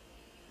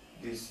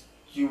 this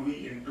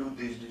QV into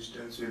this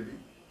distance will be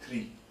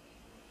 3.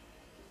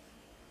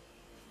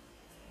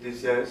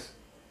 This is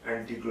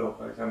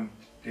anti-clockwise. I am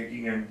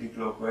taking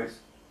anti-clockwise.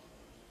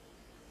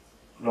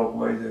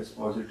 Clockwise as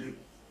positive,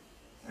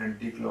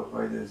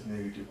 anti-clockwise as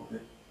negative.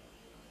 Okay.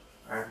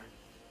 And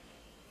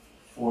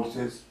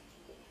forces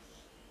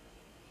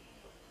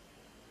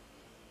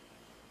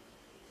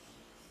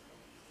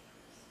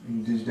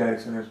in this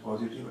direction as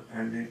positive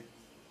and in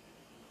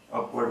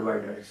upward y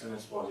direction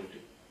as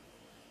positive.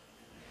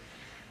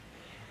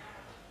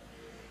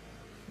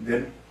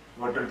 Then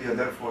what are the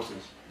other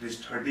forces? This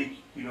 30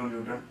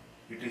 kilonewton,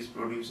 it is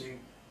producing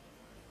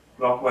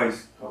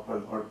clockwise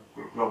couple or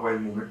clockwise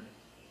movement.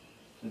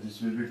 So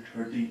this will be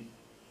 30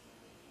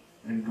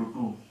 into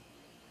 2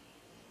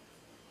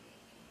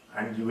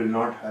 and you will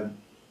not have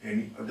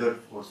any other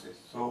forces.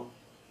 So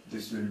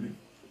this will be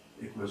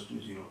equals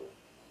to 0.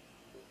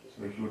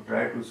 So if you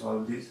try to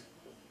solve this,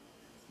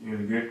 you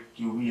will get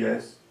QV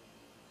as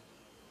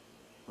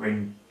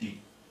 20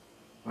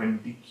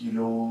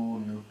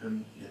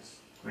 kilonewton, yes,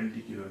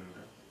 20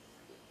 kilonewton.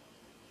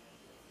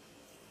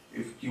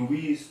 If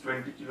QV is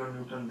 20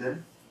 kilonewton,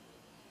 then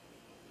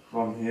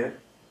from here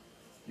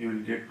you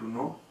will get to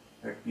know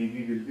that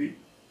PV will be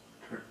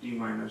 30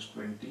 minus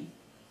 20,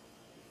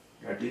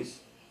 that is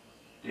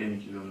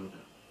 10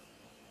 kilonewton.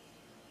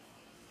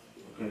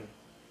 Okay.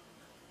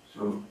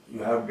 So you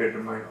have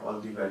determined all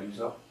the values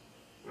of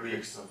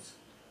reactions.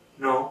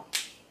 Now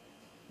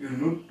you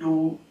need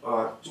to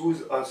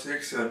choose a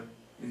section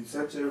in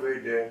such a way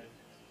that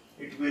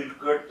it will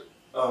cut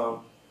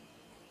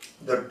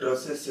the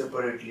trusses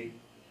separately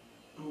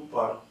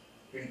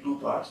in two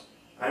parts,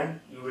 and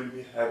you will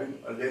be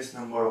having a less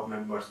number of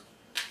members.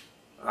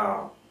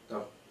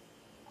 The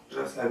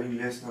truss having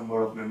less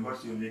number of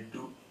members, you need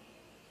to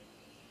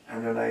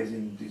analyze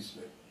in this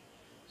way.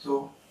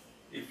 So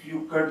if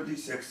you cut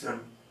this section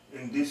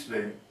in this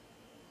way,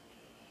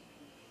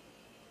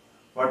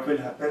 what will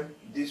happen?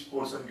 This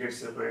portion gets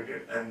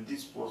separated and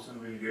this portion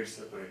will get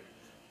separated.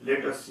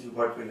 let us see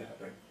what will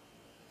happen.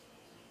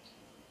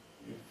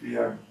 If we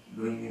are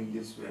doing in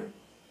this way,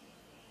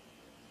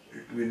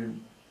 it will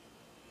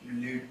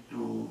lead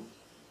to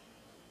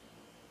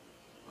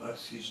a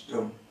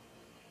system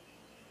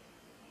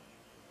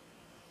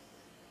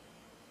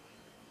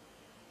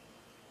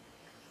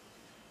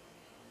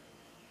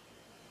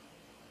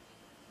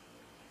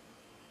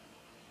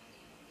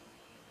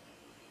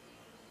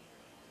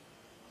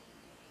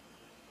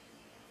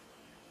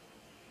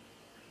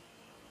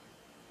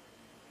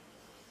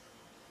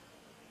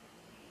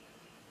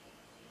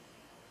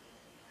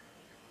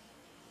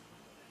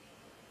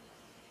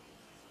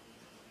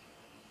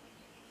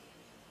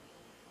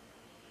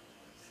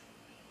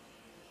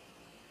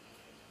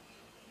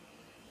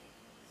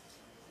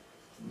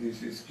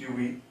this is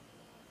QE,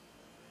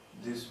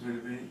 this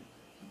will be,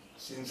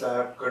 since I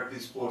have cut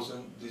this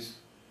portion, this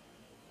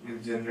will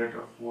generate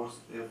a force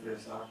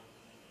FSR,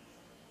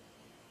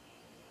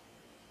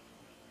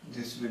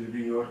 this will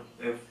be your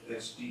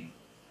FST,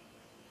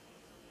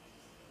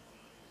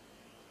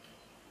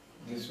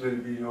 this will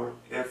be your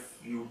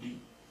FUT,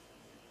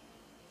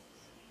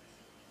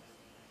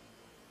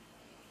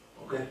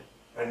 okay,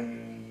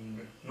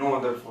 and no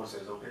other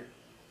forces, okay.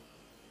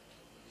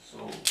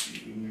 So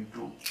you need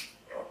to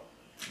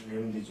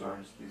name the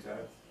joints. These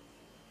are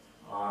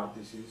R,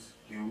 this is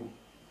Q,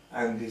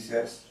 and this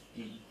is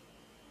T.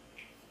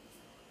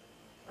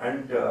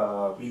 And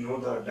we know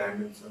the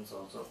dimensions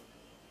also.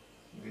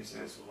 This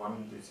is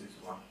 1, this is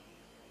 1.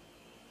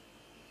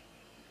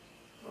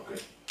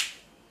 Okay.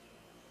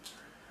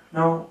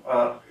 Now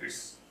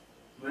it's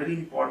very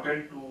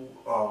important to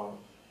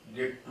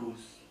get to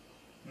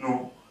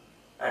know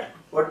at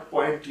what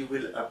point you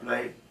will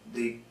apply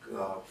the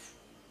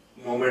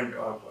moment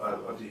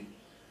or the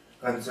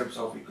concepts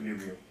of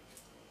equilibrium.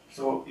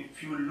 So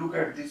if you look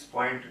at this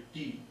point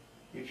T,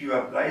 if you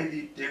apply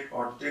the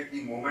take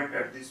the moment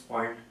at this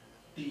point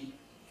T,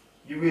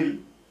 you will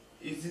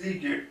easily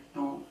get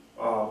to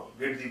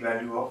get the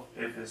value of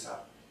FSR.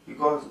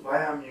 Because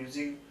why I am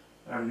using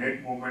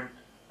net moment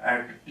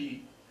at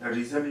T, the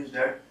reason is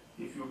that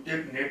if you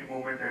take net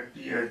moment at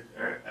T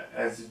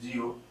as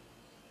 0,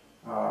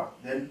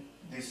 then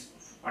this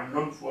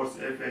unknown force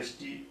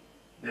FST,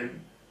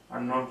 then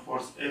unknown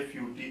force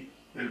FUT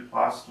will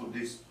pass to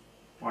this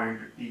point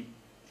T,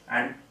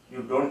 and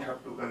you don't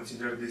have to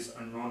consider this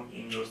unknown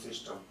in your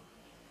system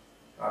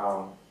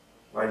while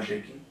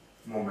taking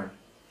moment.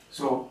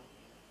 So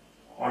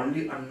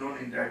only unknown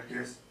in that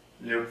case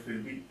left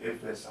will be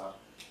FSR.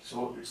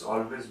 So it's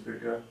always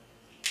better,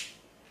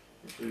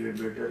 it will be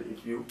better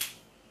if you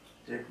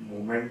take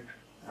moment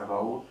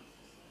about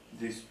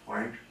this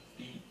point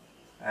T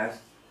as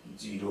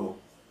 0.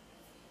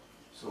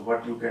 So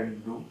what you can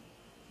do,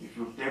 if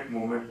you take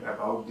moment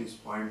about this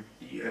point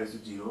T as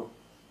 0,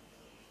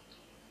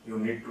 you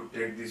need to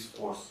take this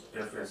force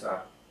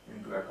FSR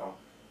into account.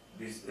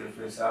 This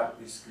FSR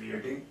is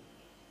creating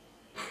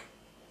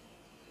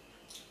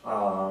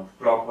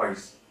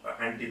anti-clockwise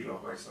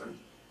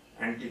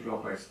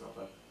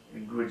couple,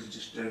 into its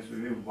distance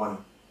will be 1,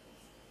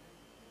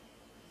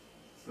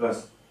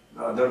 plus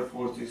the other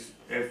force is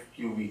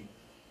FQV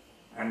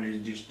and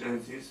its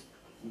distance is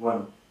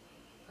 1,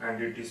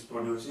 and it is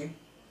producing,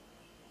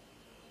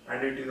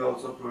 and it is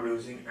also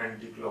producing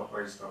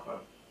anti-clockwise couple.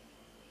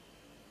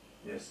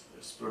 Yes,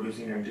 it's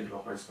producing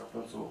anti-clockwise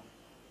couple, so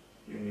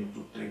you need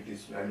to take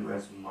this value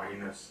as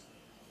minus,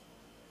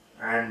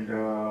 and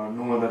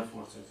no other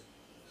forces,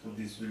 so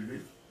this will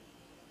be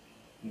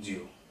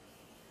 0.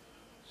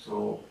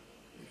 So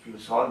if you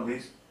solve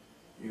this,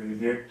 you will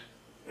get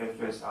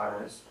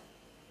FSR as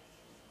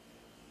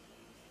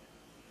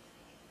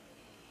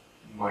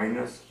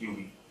minus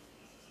QV,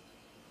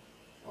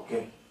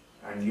 okay,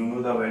 and you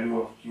know the value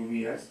of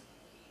QV as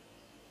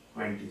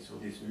 20, so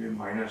this will be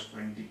minus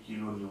 20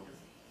 kilonewton.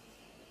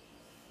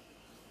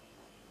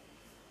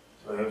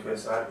 So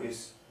FSR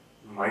is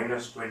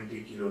minus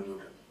 20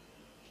 kilonewton.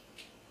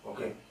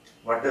 Okay,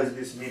 what does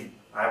this mean?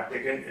 I have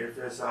taken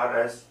FSR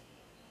as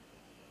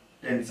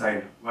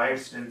tensile. Why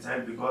it's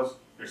tensile? Because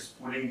it's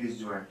pulling this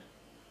joint.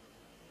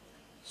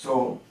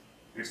 So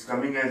it's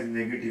coming as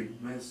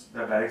negative, means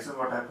the direction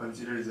what I have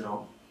considered is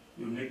wrong.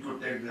 You need to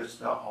take just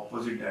the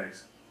opposite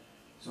direction.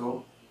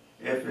 So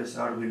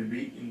FSR will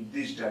be in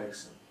this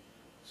direction.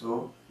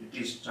 So it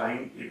is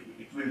trying,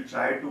 it will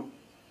try to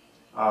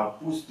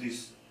push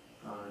this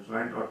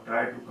joint or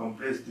try to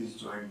compress this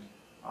joint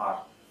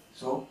R.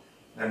 So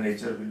the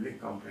nature will be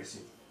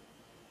compressive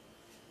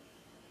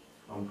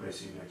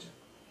nature.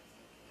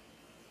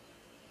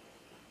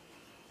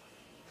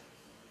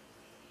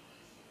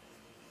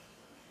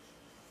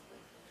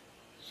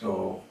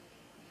 So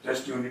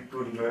just you need to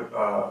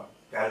remember,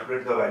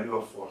 calculate the value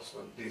of force. So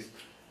this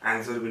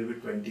answer will be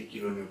 20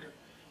 kilonewton.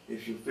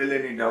 If you feel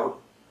any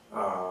doubt,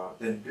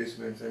 then please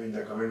mention in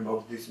the comment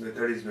box. This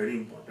method is very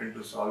important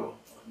to solve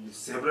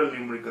several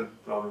numerical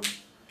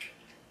problems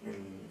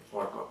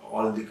for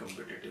all the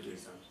competitive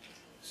exams.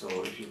 So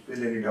if you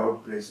feel any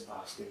doubt, please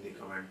ask in the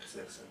comment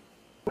section.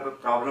 I have a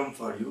problem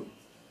for you.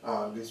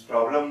 This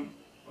problem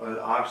was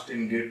asked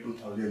in GATE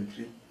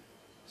 2003.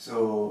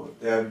 So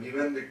they have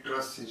given the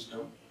truss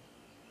system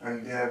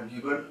and they have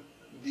given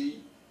the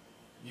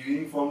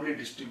uniformly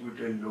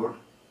distributed load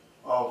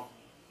of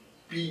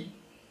P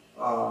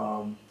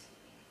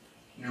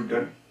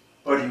Newton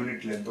per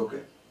unit length.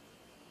 Okay.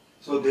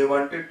 So they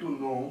wanted to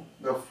know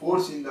the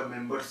force in the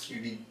member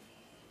CD,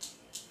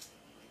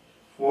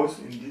 force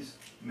in this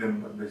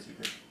member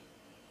basically.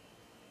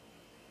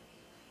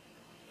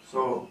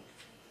 So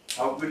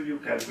how will you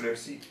calculate?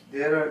 See,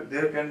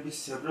 there can be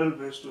several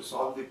ways to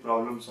solve the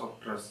problems of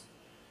truss.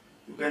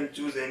 You can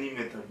choose any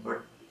method,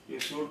 but you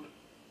should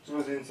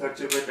choose in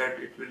such a way that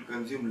it will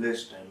consume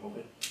less time.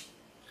 Okay.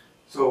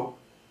 So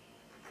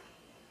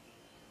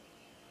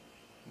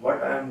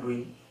what I am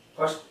doing,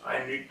 first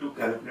I need to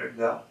calculate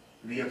the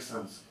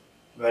reactions,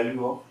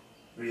 value of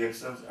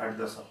reactions at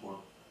the support.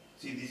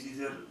 See, this is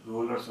a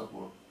roller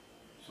support,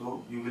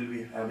 so you will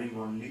be having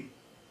only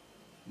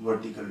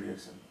vertical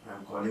reaction. I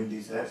am calling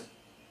this as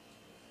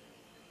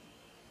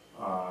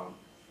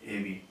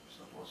AB,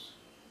 suppose.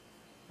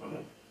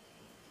 Okay.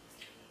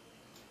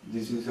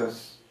 This is a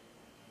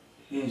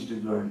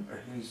hinged joint, a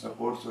hinged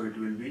support, so it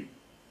will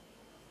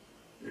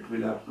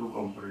have two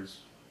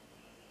components,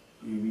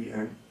 PV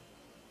and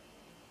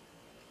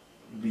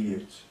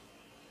BH.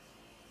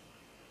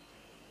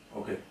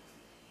 Okay.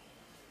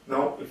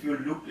 Now, if you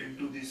look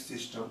into this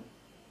system,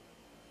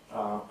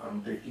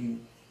 I'm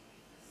taking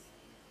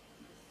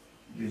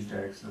these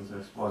directions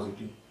as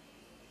positive.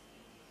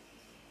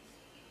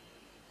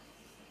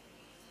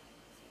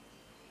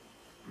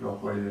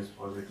 Clockwise as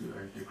positive,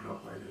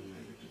 anti-clockwise as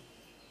negative.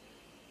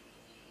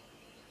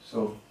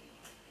 So,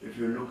 if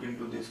you look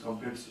into this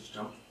complete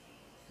system,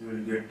 you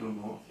will get to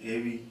know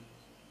AV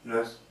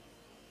plus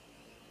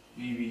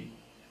PV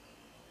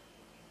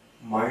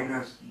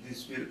minus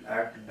this will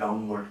act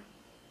downward.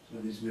 So,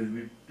 this will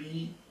be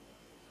P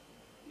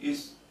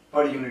is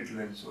per unit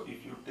length. So,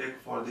 if you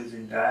take for this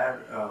entire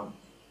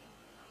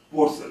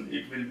portion,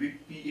 it will be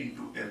P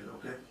into L.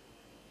 Okay.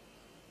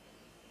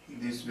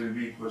 This will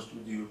be equals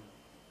to 0.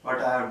 What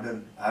I have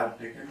done, I have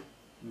taken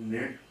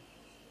net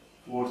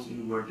force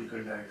in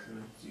vertical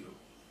direction as 0.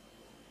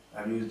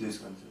 I have used this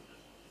concept.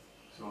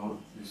 So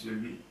this will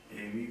be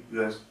AV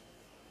plus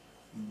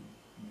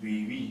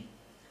BV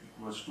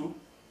equals to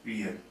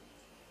PL.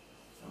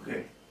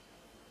 Okay.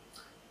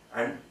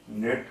 And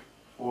net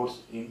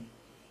force in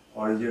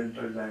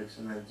horizontal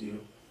direction as 0.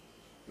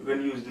 You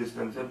can use this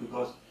concept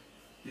because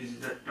this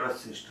is a truss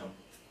system.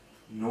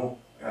 No,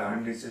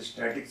 and it's a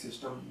static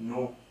system.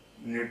 No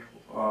net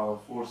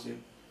force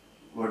in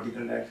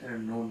vertical direction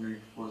and no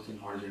net force in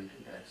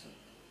horizontal direction.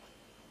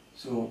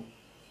 So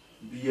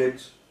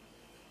BH,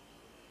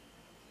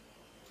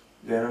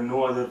 there are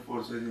no other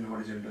forces in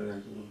horizontal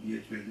direction, so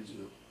BH will be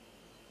 0.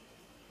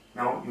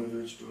 Now you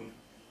use to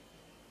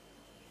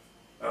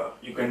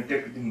you can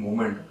take the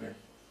moment. Okay,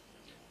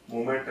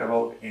 moment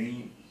about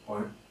any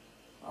point.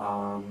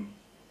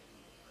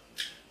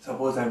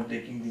 Suppose I am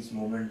taking this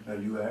moment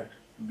value at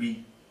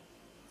B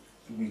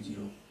to be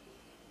 0.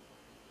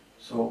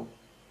 So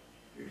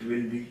it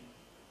will be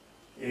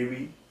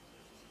AV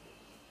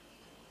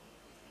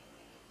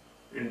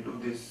into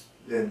this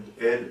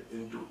length L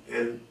into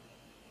L.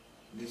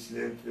 This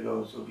length will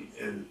also be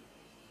L.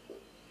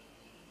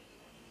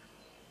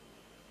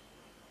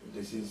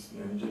 This is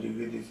 90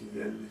 degree, this is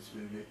L, this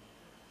will be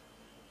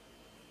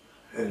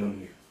L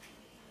only.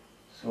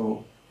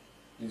 So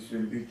this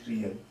will be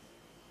 3L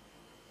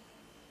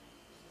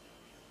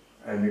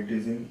and it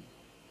is in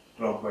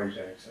clockwise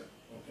direction.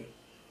 Okay.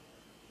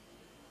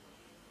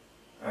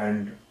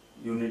 And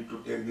you need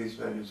to take these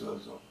values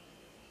also.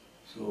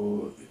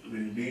 So it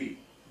will be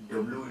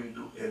W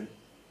into L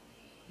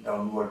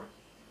downward.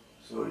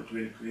 So it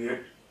will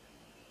create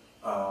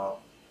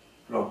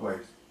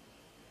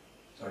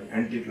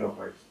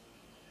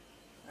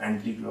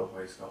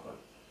anti-clockwise couple.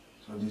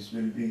 So this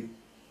will be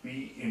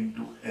P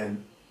into L,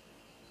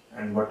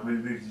 and what will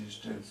be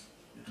resistance?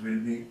 It will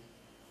be,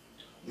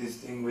 this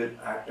thing will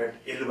act at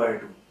L by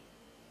 2.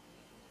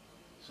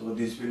 So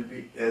this will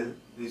be L,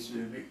 this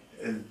will be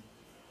L.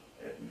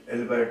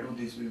 L by 2,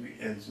 this will be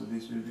L. So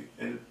this will be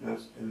L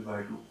plus L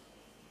by 2.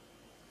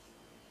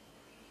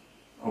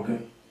 Okay,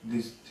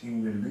 this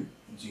thing will be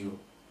 0.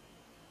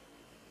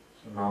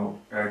 So now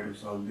try to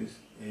solve this.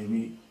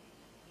 AB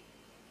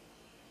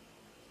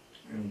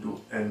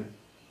into L.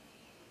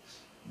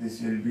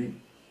 This will be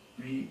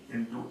P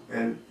into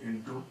L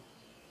into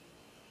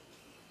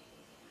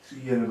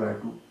 3L by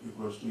 2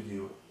 equals to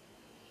 0.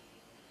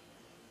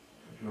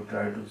 If you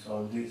try to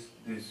solve this,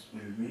 this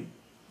will be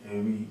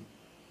AB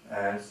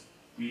as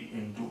P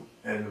into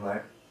L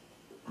by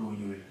 2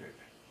 you will get.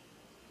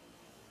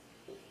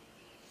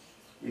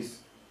 Is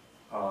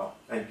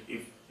like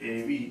if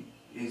AB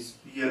is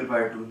PL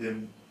by 2,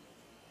 then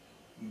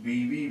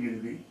BB will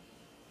be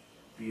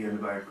PL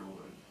by 2.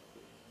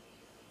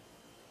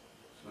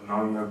 So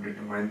now you have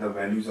determined the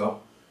values of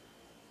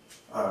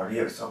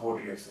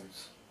support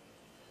reactions.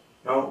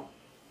 Now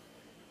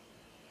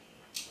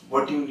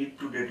what you need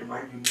to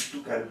determine, you need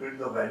to calculate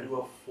the value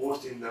of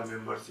force in the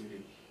member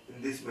CD,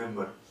 in this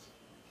member.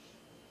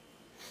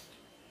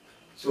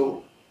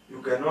 So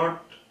you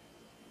cannot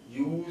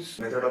use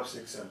method of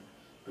section,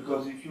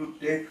 because if you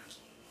take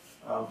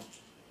um,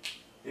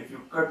 if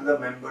you cut the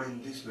member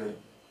in this way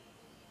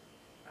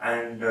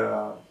and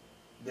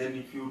then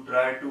if you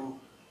try to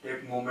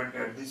take moment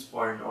at this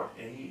point or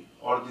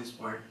this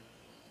point,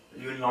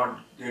 you will not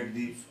get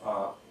the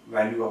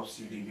value of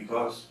CD,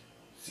 because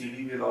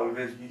CD will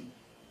always be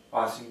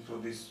passing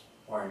through this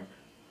point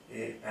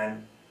A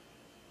and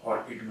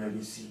or it may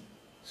be C.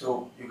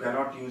 So you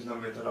cannot use the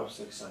method of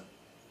section.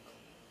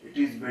 It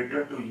is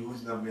better to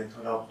use the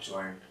method of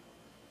joint.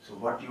 So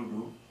what you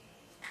do,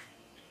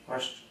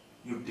 first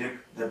you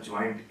take the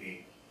joint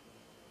A.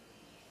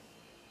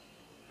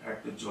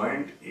 At the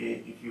joint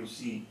A, if you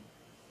see,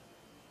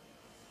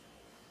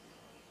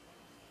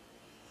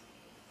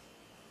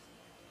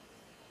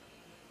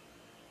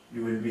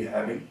 you will be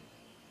having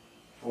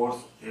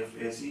force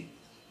FAC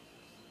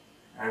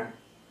and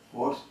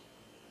force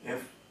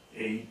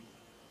FAE.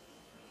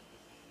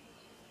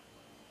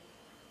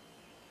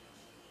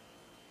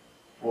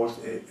 Force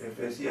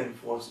FAC and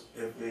force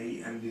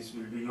FAE, and this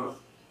will be your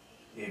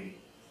AB.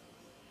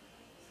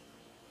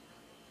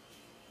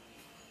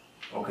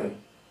 Okay.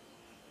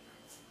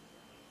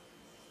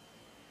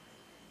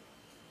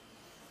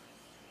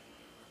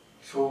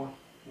 So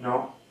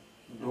now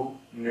do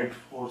net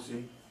force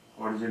in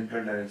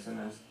horizontal direction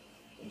as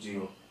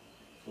 0.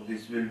 So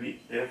this will be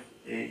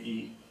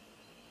FAE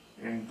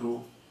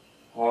into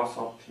cos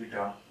of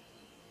theta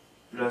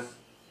plus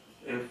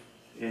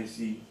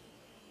FAC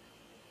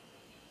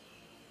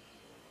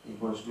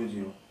equals to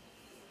 0.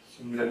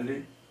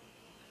 Similarly,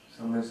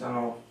 summation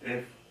of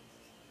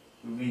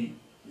FV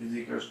is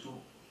equals to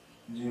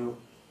 0.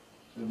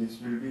 So this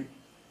will be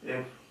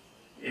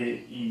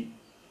FAE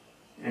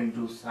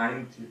into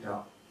sin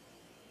theta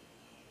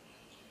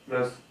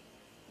plus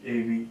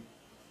AB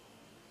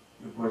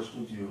equals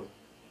to 0.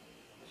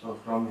 So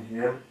from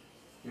here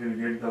you will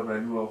get the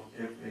value of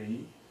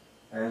FAE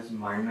as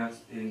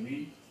minus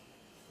AB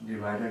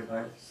divided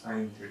by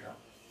sin theta.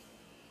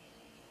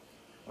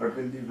 What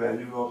will the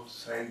value of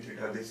sin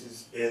theta? This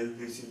is L,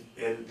 this is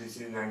L, this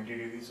is 90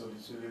 degrees, so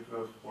this will be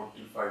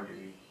 45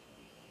 degrees.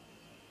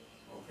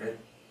 Okay.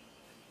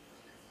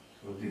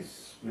 So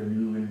this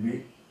value will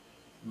be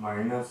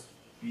minus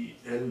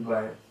PL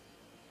by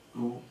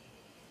 2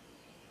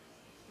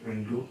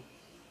 into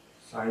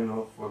sine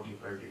of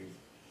 45 degrees.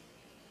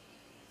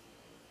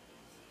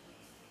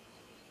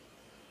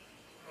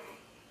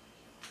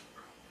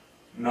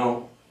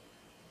 Now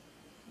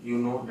you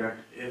know that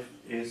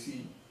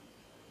FAC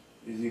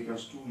is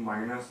equals to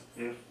minus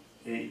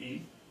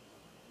FAE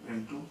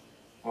into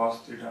cos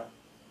theta.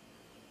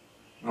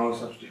 Now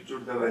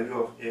substitute the value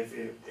of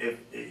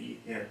FAE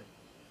here.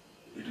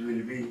 It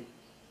will be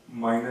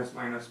minus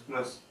minus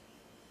plus.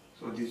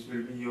 So this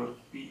will be your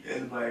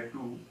PL by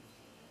 2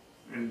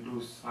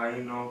 into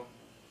sine of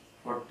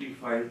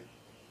 45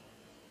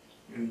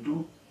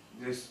 into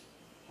this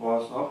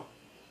cos of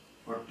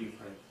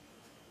 45.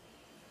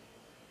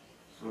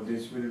 So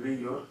this will be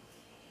your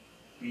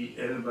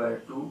PL by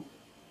 2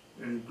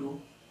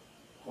 into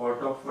cot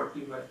of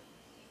 45.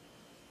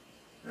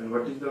 And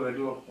what is the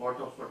value of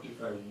cot of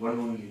 45? 1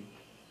 only,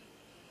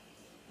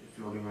 if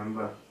you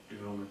remember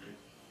trigonometry.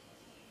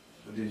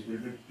 So this will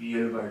be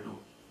PL by 2.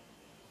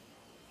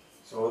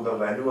 So the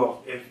value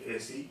of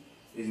FAC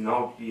is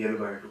now PL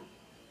by 2.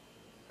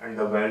 And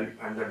the value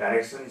and the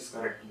direction is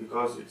correct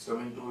because it's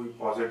coming to be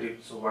positive.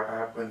 So what I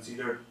have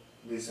considered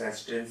this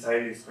as tensile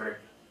is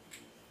correct.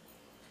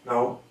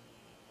 Now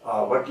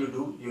what you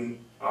do, you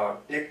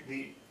take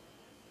the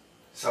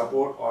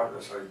support or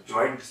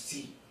joint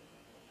C.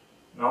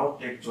 Now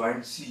take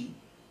joint C.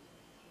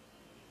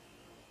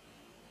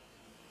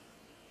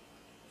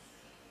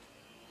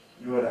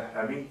 You are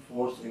having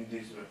force in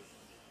this way.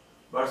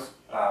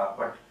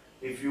 But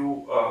if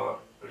you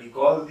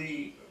recall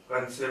the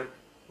concept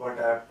what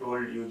I have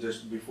told you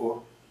just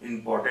before,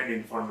 important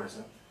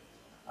information.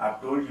 I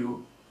have told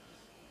you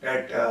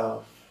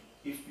that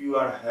if you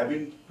are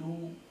having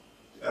two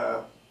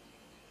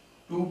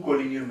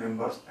collinear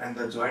members and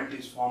the joint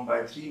is formed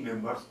by 3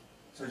 members,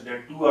 such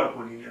that 2 are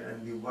collinear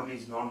and the 1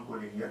 is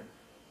non-collinear,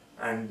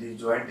 and the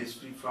joint is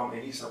free from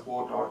any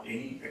support or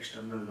any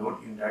external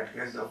load, in that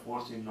case the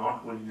force in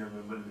non-collinear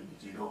member will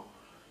be 0.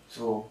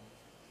 So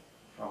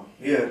from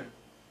here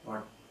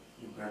what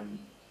you can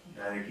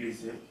directly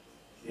say,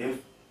 if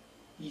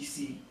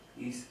EC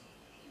is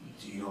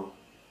 0.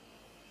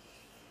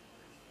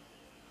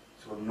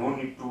 So no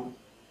need to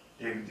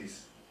take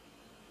this,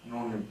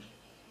 no need.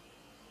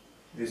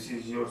 This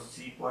is your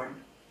C point,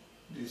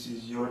 this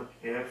is your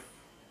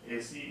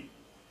FAC,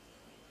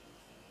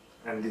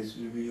 and this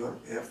will be your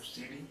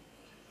FCD.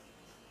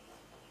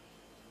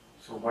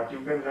 So what you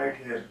can write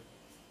here,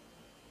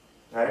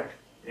 that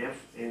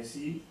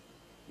FAC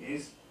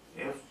is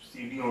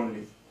FCD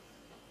only.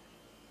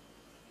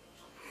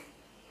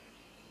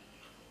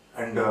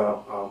 And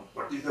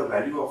what is the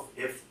value of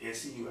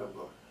FAC you have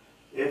got?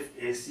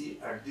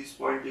 FAC at this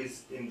point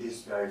is in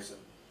this direction.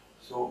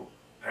 So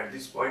at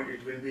this point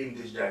it will be in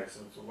this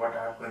direction. So what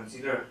I have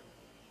considered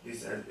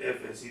this as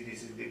FAC,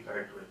 this is the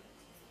correct way.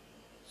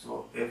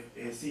 So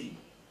FAC, you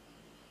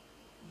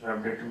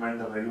have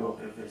determined the value of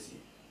FAC,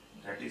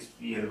 that is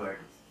PL by 2.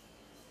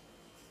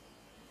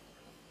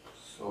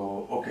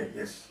 So okay,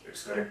 yes,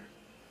 it's correct.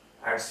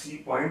 At C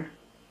point,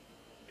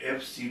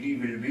 FCD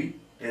will be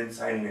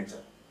tensile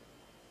nature.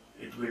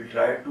 It will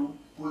try to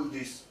pull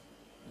this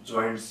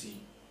joint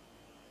C.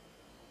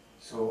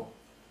 So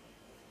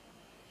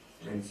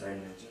tensile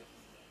nature.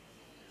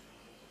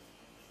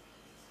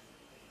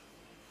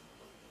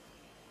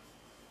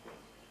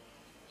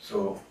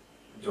 So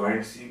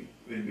joint C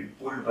will be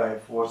pulled by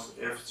force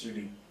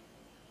FCD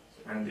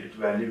and its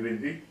value will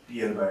be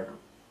PL by 2.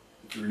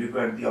 If you look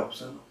at the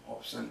option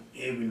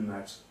A will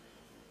match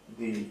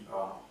the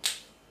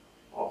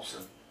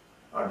option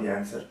or the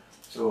answer.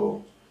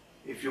 So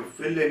if you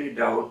feel any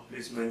doubt,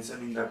 please mention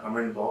in the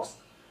comment box.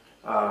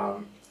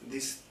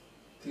 These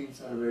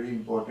things are very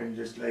important,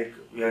 just like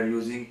we are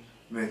using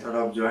method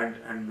of joint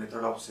and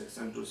method of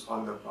section to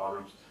solve the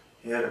problems.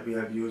 Here we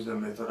have used the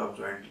method of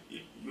joint.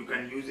 You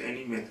can use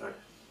any method.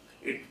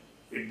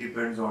 It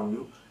depends on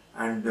you,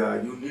 and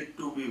you need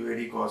to be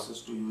very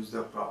cautious to use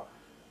the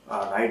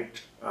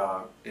right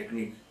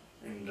technique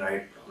in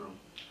right problem.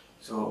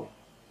 So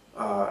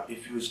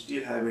if you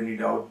still have any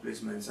doubt,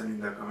 please mention in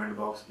the comment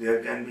box.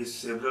 There can be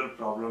several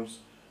problems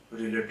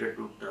related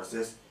to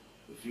trusses.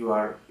 If you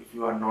are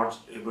not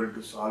able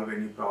to solve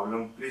any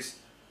problem, please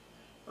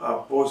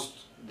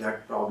post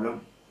that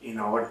problem in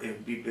our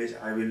FB page.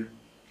 I will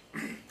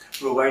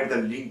provide the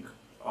link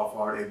of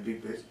our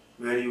FB page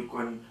where you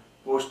can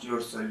post your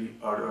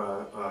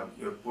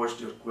post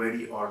your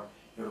query or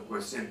your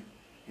question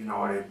in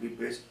our FB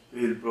page.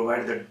 We will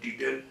provide the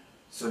detailed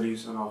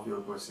solution of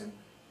your question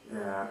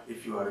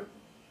if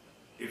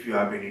you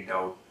have any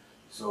doubt.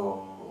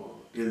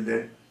 So till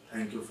then,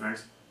 thank you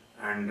friends,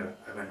 and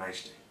have a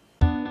nice day.